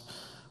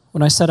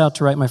I set out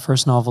to write my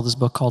first novel, this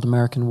book called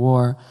American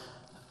War,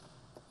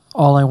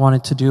 all I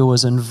wanted to do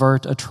was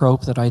invert a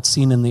trope that I'd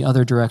seen in the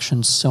other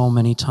direction so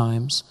many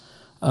times.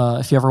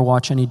 If you ever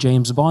watch any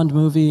James Bond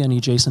movie,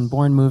 any Jason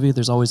Bourne movie,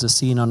 there's always a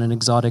scene on an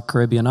exotic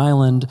Caribbean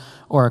island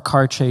or a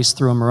car chase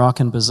through a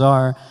Moroccan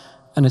bazaar,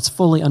 and it's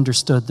fully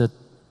understood that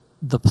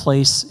the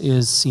place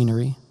is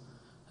scenery.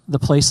 The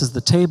place is the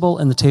table,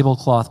 and the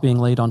tablecloth being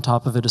laid on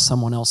top of it is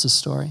someone else's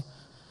story.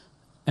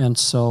 And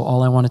so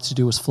all I wanted to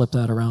do was flip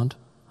that around,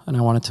 and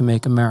I wanted to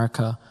make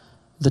America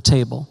the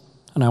table,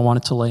 and I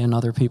wanted to lay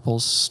another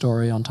people's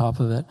story on top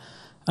of it.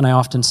 And I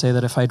often say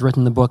that if I'd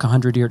written the book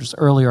 100 years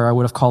earlier, I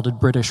would have called it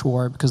British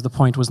War, because the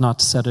point was not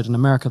to set it in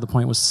America, the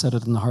point was to set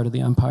it in the heart of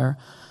the empire.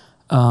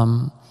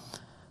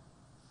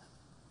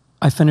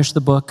 I finished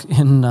the book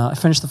I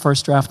finished the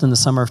first draft in the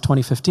summer of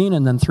 2015,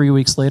 and then 3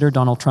 weeks later,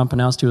 Donald Trump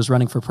announced he was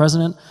running for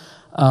president.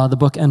 The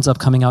book ends up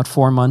coming out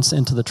 4 months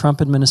into the Trump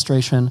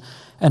administration,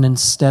 and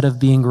instead of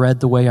being read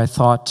the way I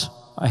thought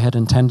I had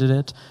intended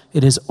it,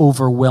 it is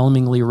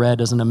overwhelmingly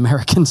read as an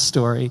American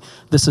story.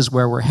 This is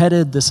where we're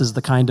headed. This is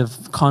the kind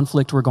of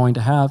conflict we're going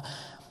to have.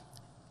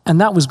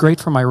 And that was great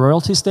for my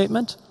royalty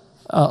statement.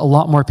 A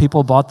lot more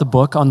people bought the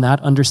book on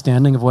that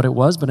understanding of what it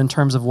was, but in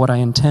terms of what I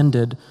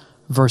intended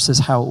versus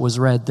how it was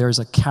read, there's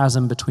a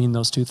chasm between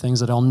those two things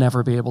that I'll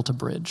never be able to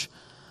bridge.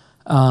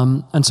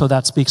 And so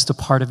that speaks to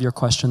part of your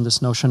question,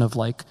 this notion of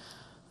like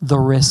the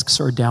risks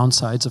or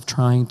downsides of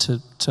trying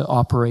to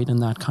operate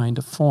in that kind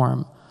of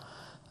form.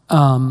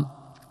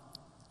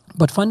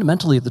 But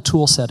fundamentally, the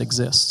tool set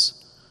exists.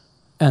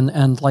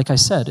 And like I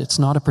said, it's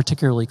not a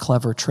particularly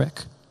clever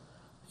trick,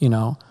 you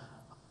know?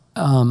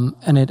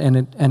 And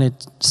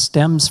it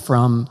stems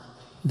from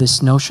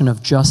this notion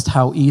of just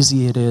how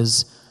easy it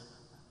is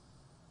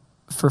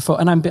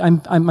and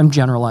I'm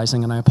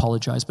generalizing and I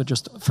apologize, but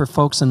just for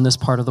folks in this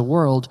part of the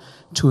world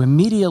to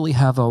immediately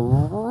have a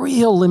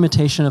real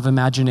limitation of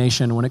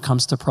imagination when it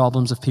comes to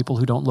problems of people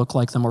who don't look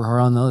like them or are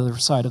on the other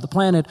side of the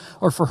planet,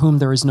 or for whom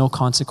there is no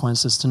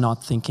consequences to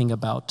not thinking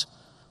about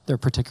their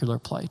particular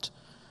plight.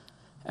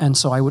 And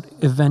so I would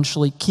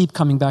eventually keep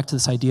coming back to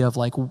this idea of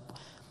like,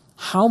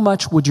 how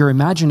much would your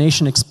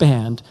imagination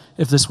expand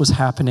if this was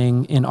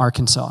happening in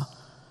Arkansas?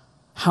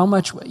 How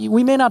much,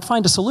 we may not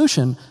find a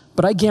solution,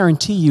 but I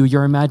guarantee you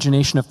your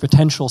imagination of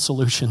potential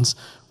solutions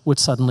would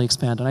suddenly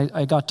expand. And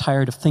I got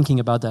tired of thinking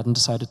about that and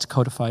decided to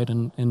codify it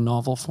in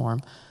novel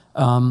form.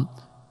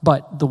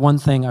 But the one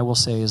thing I will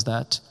say is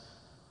that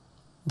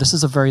this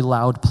is a very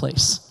loud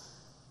place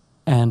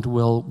and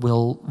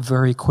will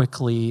very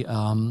quickly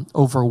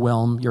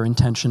overwhelm your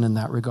intention in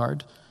that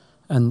regard.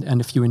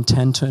 And if you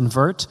intend to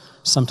invert,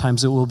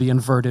 sometimes it will be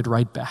inverted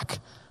right back.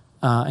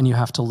 And you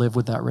have to live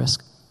with that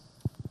risk.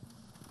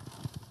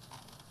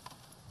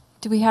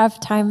 Do we have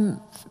time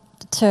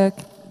to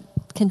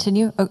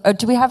continue?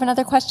 Do we have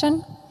another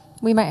question?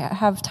 We might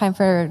have time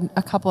for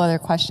a couple other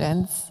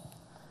questions.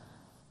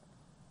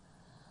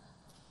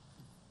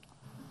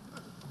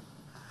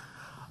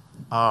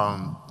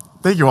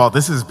 Thank you all.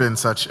 This has been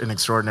such an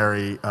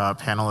extraordinary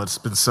panel. It's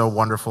been so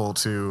wonderful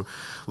to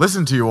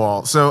listen to you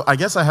all. So I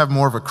guess I have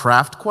more of a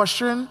craft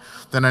question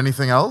than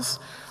anything else.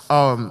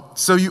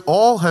 So you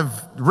all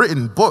have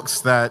written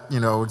books that,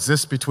 you know,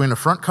 exist between a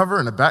front cover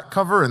and a back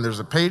cover, and there's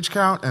a page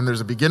count, and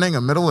there's a beginning,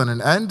 a middle, and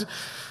an end.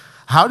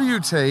 How do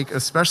you take,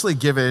 especially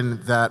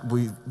given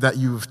that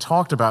you've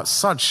talked about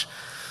such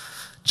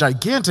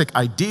gigantic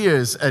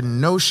ideas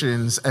and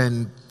notions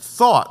and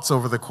thoughts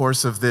over the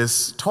course of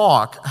this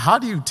talk, how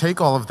do you take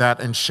all of that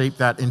and shape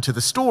that into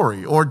the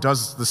story? Or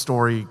does the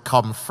story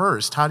come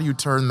first? How do you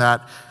turn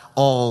that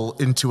all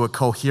into a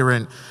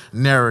coherent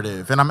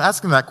narrative? And I'm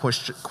asking that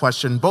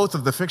question both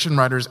of the fiction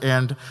writers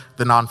and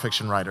the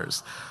nonfiction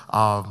writers.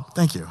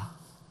 Thank you.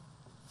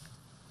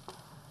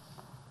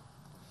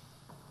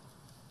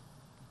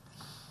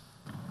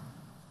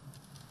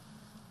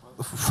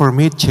 For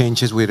me, it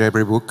changes with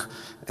every book.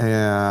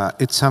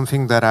 It's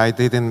something that I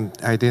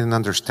didn't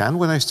understand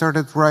when I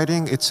started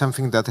writing. It's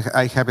something that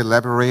I have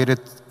elaborated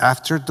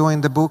after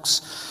doing the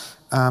books.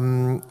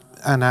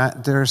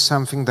 There's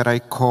something that I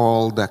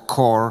call the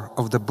core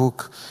of the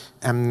book,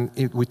 and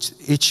which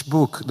each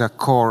book, the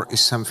core is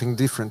something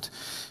different.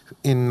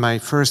 In my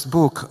first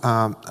book,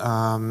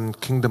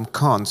 Kingdom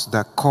Cons,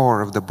 the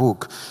core of the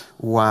book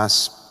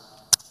was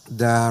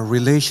the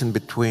relation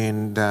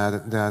between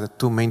the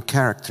two main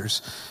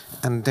characters.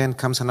 And then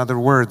comes another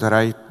word that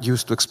I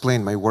use to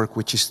explain my work,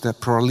 which is the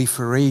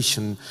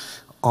proliferation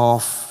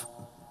of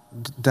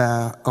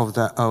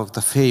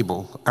the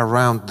fable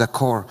around the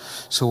core.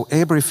 So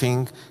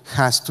everything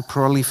has to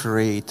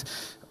proliferate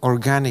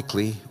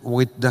organically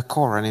with the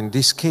core, and in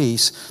this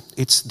case,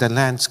 it's the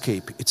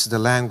landscape, it's the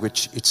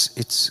language,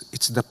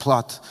 it's the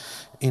plot.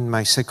 In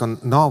my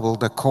second novel,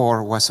 the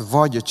core was a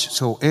voyage,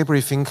 so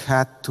everything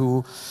had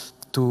to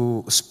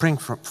spring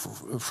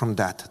from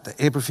that.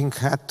 Everything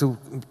had to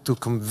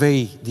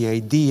convey the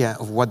idea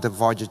of what the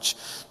voyage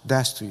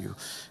does to you.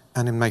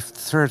 And in my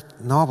third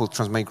novel,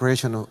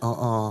 Transmigration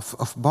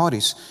of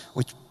Bodies,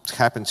 which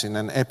happens in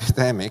an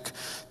epidemic,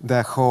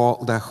 the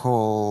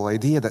whole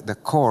idea that the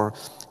core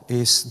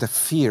is the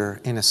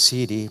fear in a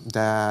city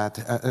that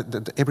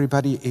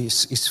everybody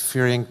is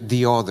fearing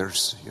the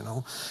others, you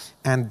know,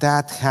 and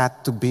that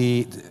had to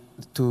be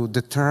to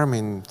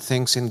determine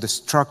things in the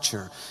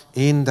structure,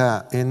 in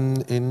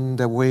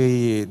the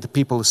way the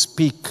people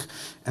speak,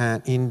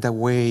 and in the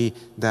way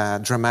the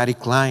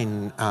dramatic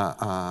line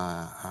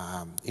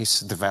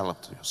is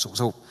developed.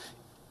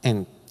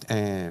 And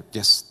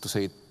just to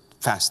say it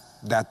fast,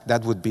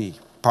 that would be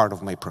part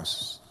of my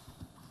process.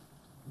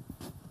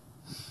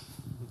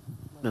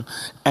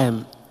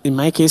 In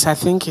my case, I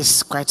think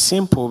it's quite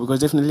simple because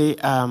definitely,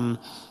 as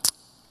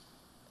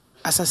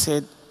I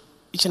said,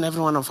 each and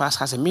every one of us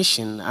has a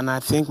mission, and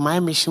I think my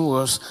mission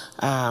was,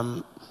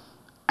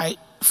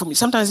 for me,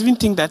 sometimes I even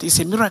think that it's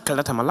a miracle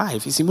that I'm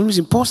alive. It's almost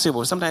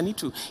impossible. Sometimes I need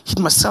to hit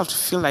myself to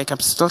feel like I'm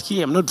still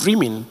here, I'm not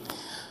dreaming.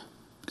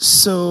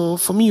 So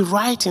for me,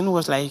 writing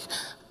was like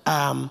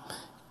a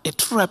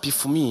therapy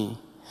for me,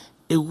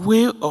 a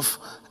way of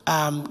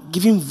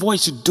giving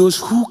voice to those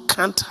who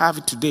can't have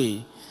it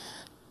today.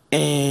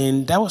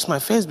 And that was my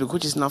first book,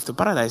 which is Now of the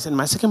Paradise. And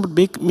my second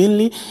book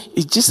mainly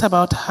is just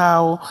about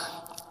how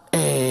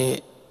in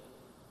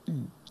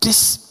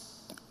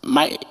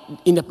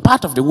the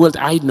part of the world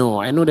I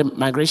know the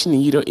migration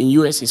in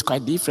US is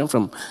quite different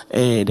from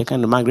the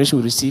kind of migration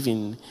we receive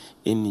in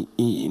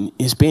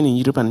Spain, in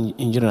Europe, and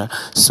in general.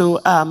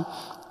 So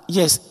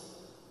yes,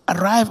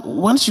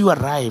 once you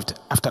arrived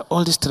after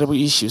all these terrible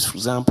issues, for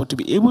example, to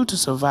be able to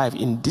survive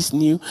in this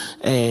new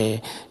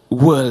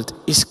world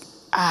is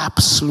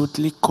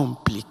absolutely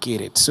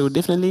complicated. So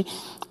definitely,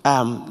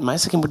 my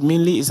second book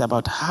mainly is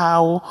about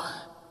how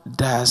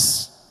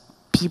does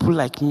people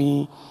like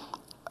me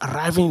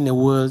arriving in a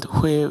world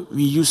where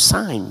we use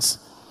signs.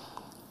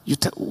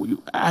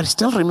 I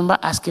still remember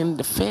asking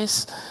the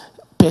first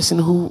person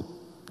who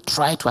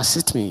tried to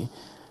assist me,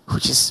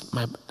 which is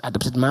my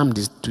adopted mom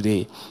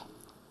today.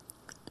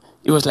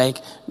 It was like,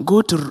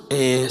 go to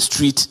a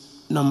street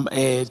number.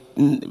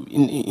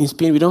 In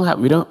Spain,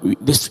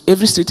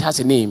 every street has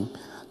a name,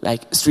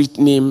 like street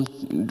name,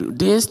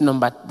 this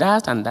number,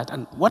 that and that.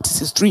 And what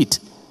is a street?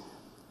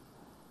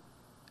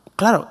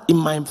 Claro, in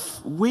my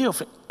way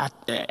of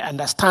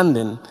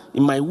understanding,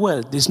 in my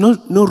world, there's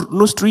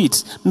no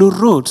streets, no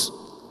roads.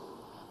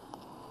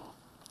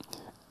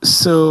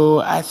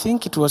 So I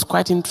think it was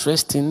quite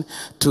interesting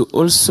to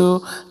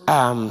also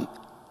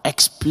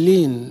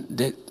explain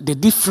the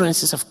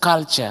differences of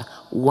culture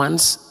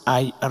once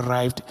I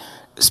arrived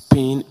in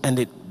Spain,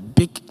 and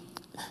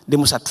the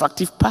most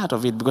attractive part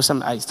of it, because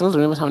I still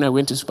remember when I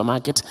went to the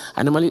supermarket,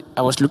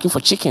 I was looking for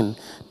chicken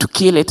to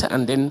kill it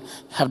and then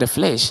have the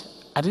flesh.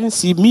 I didn't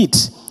see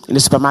meat in the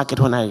supermarket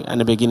in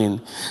the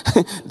beginning.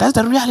 That's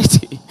the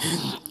reality.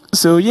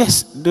 So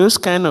yes, those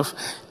kind of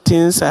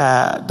things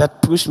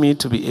that push me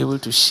to be able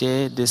to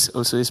share this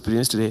also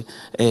experience to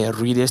the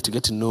readers, to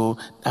get to know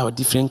our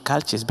different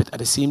cultures, but at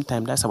the same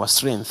time, that's our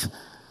strength.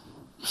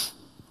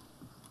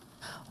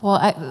 Well,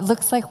 it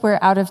looks like we're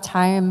out of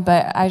time,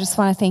 but I just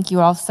want to thank you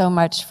all so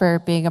much for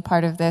being a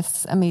part of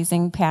this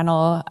amazing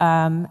panel.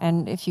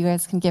 And if you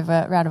guys can give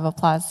a round of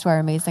applause to our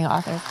amazing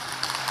authors.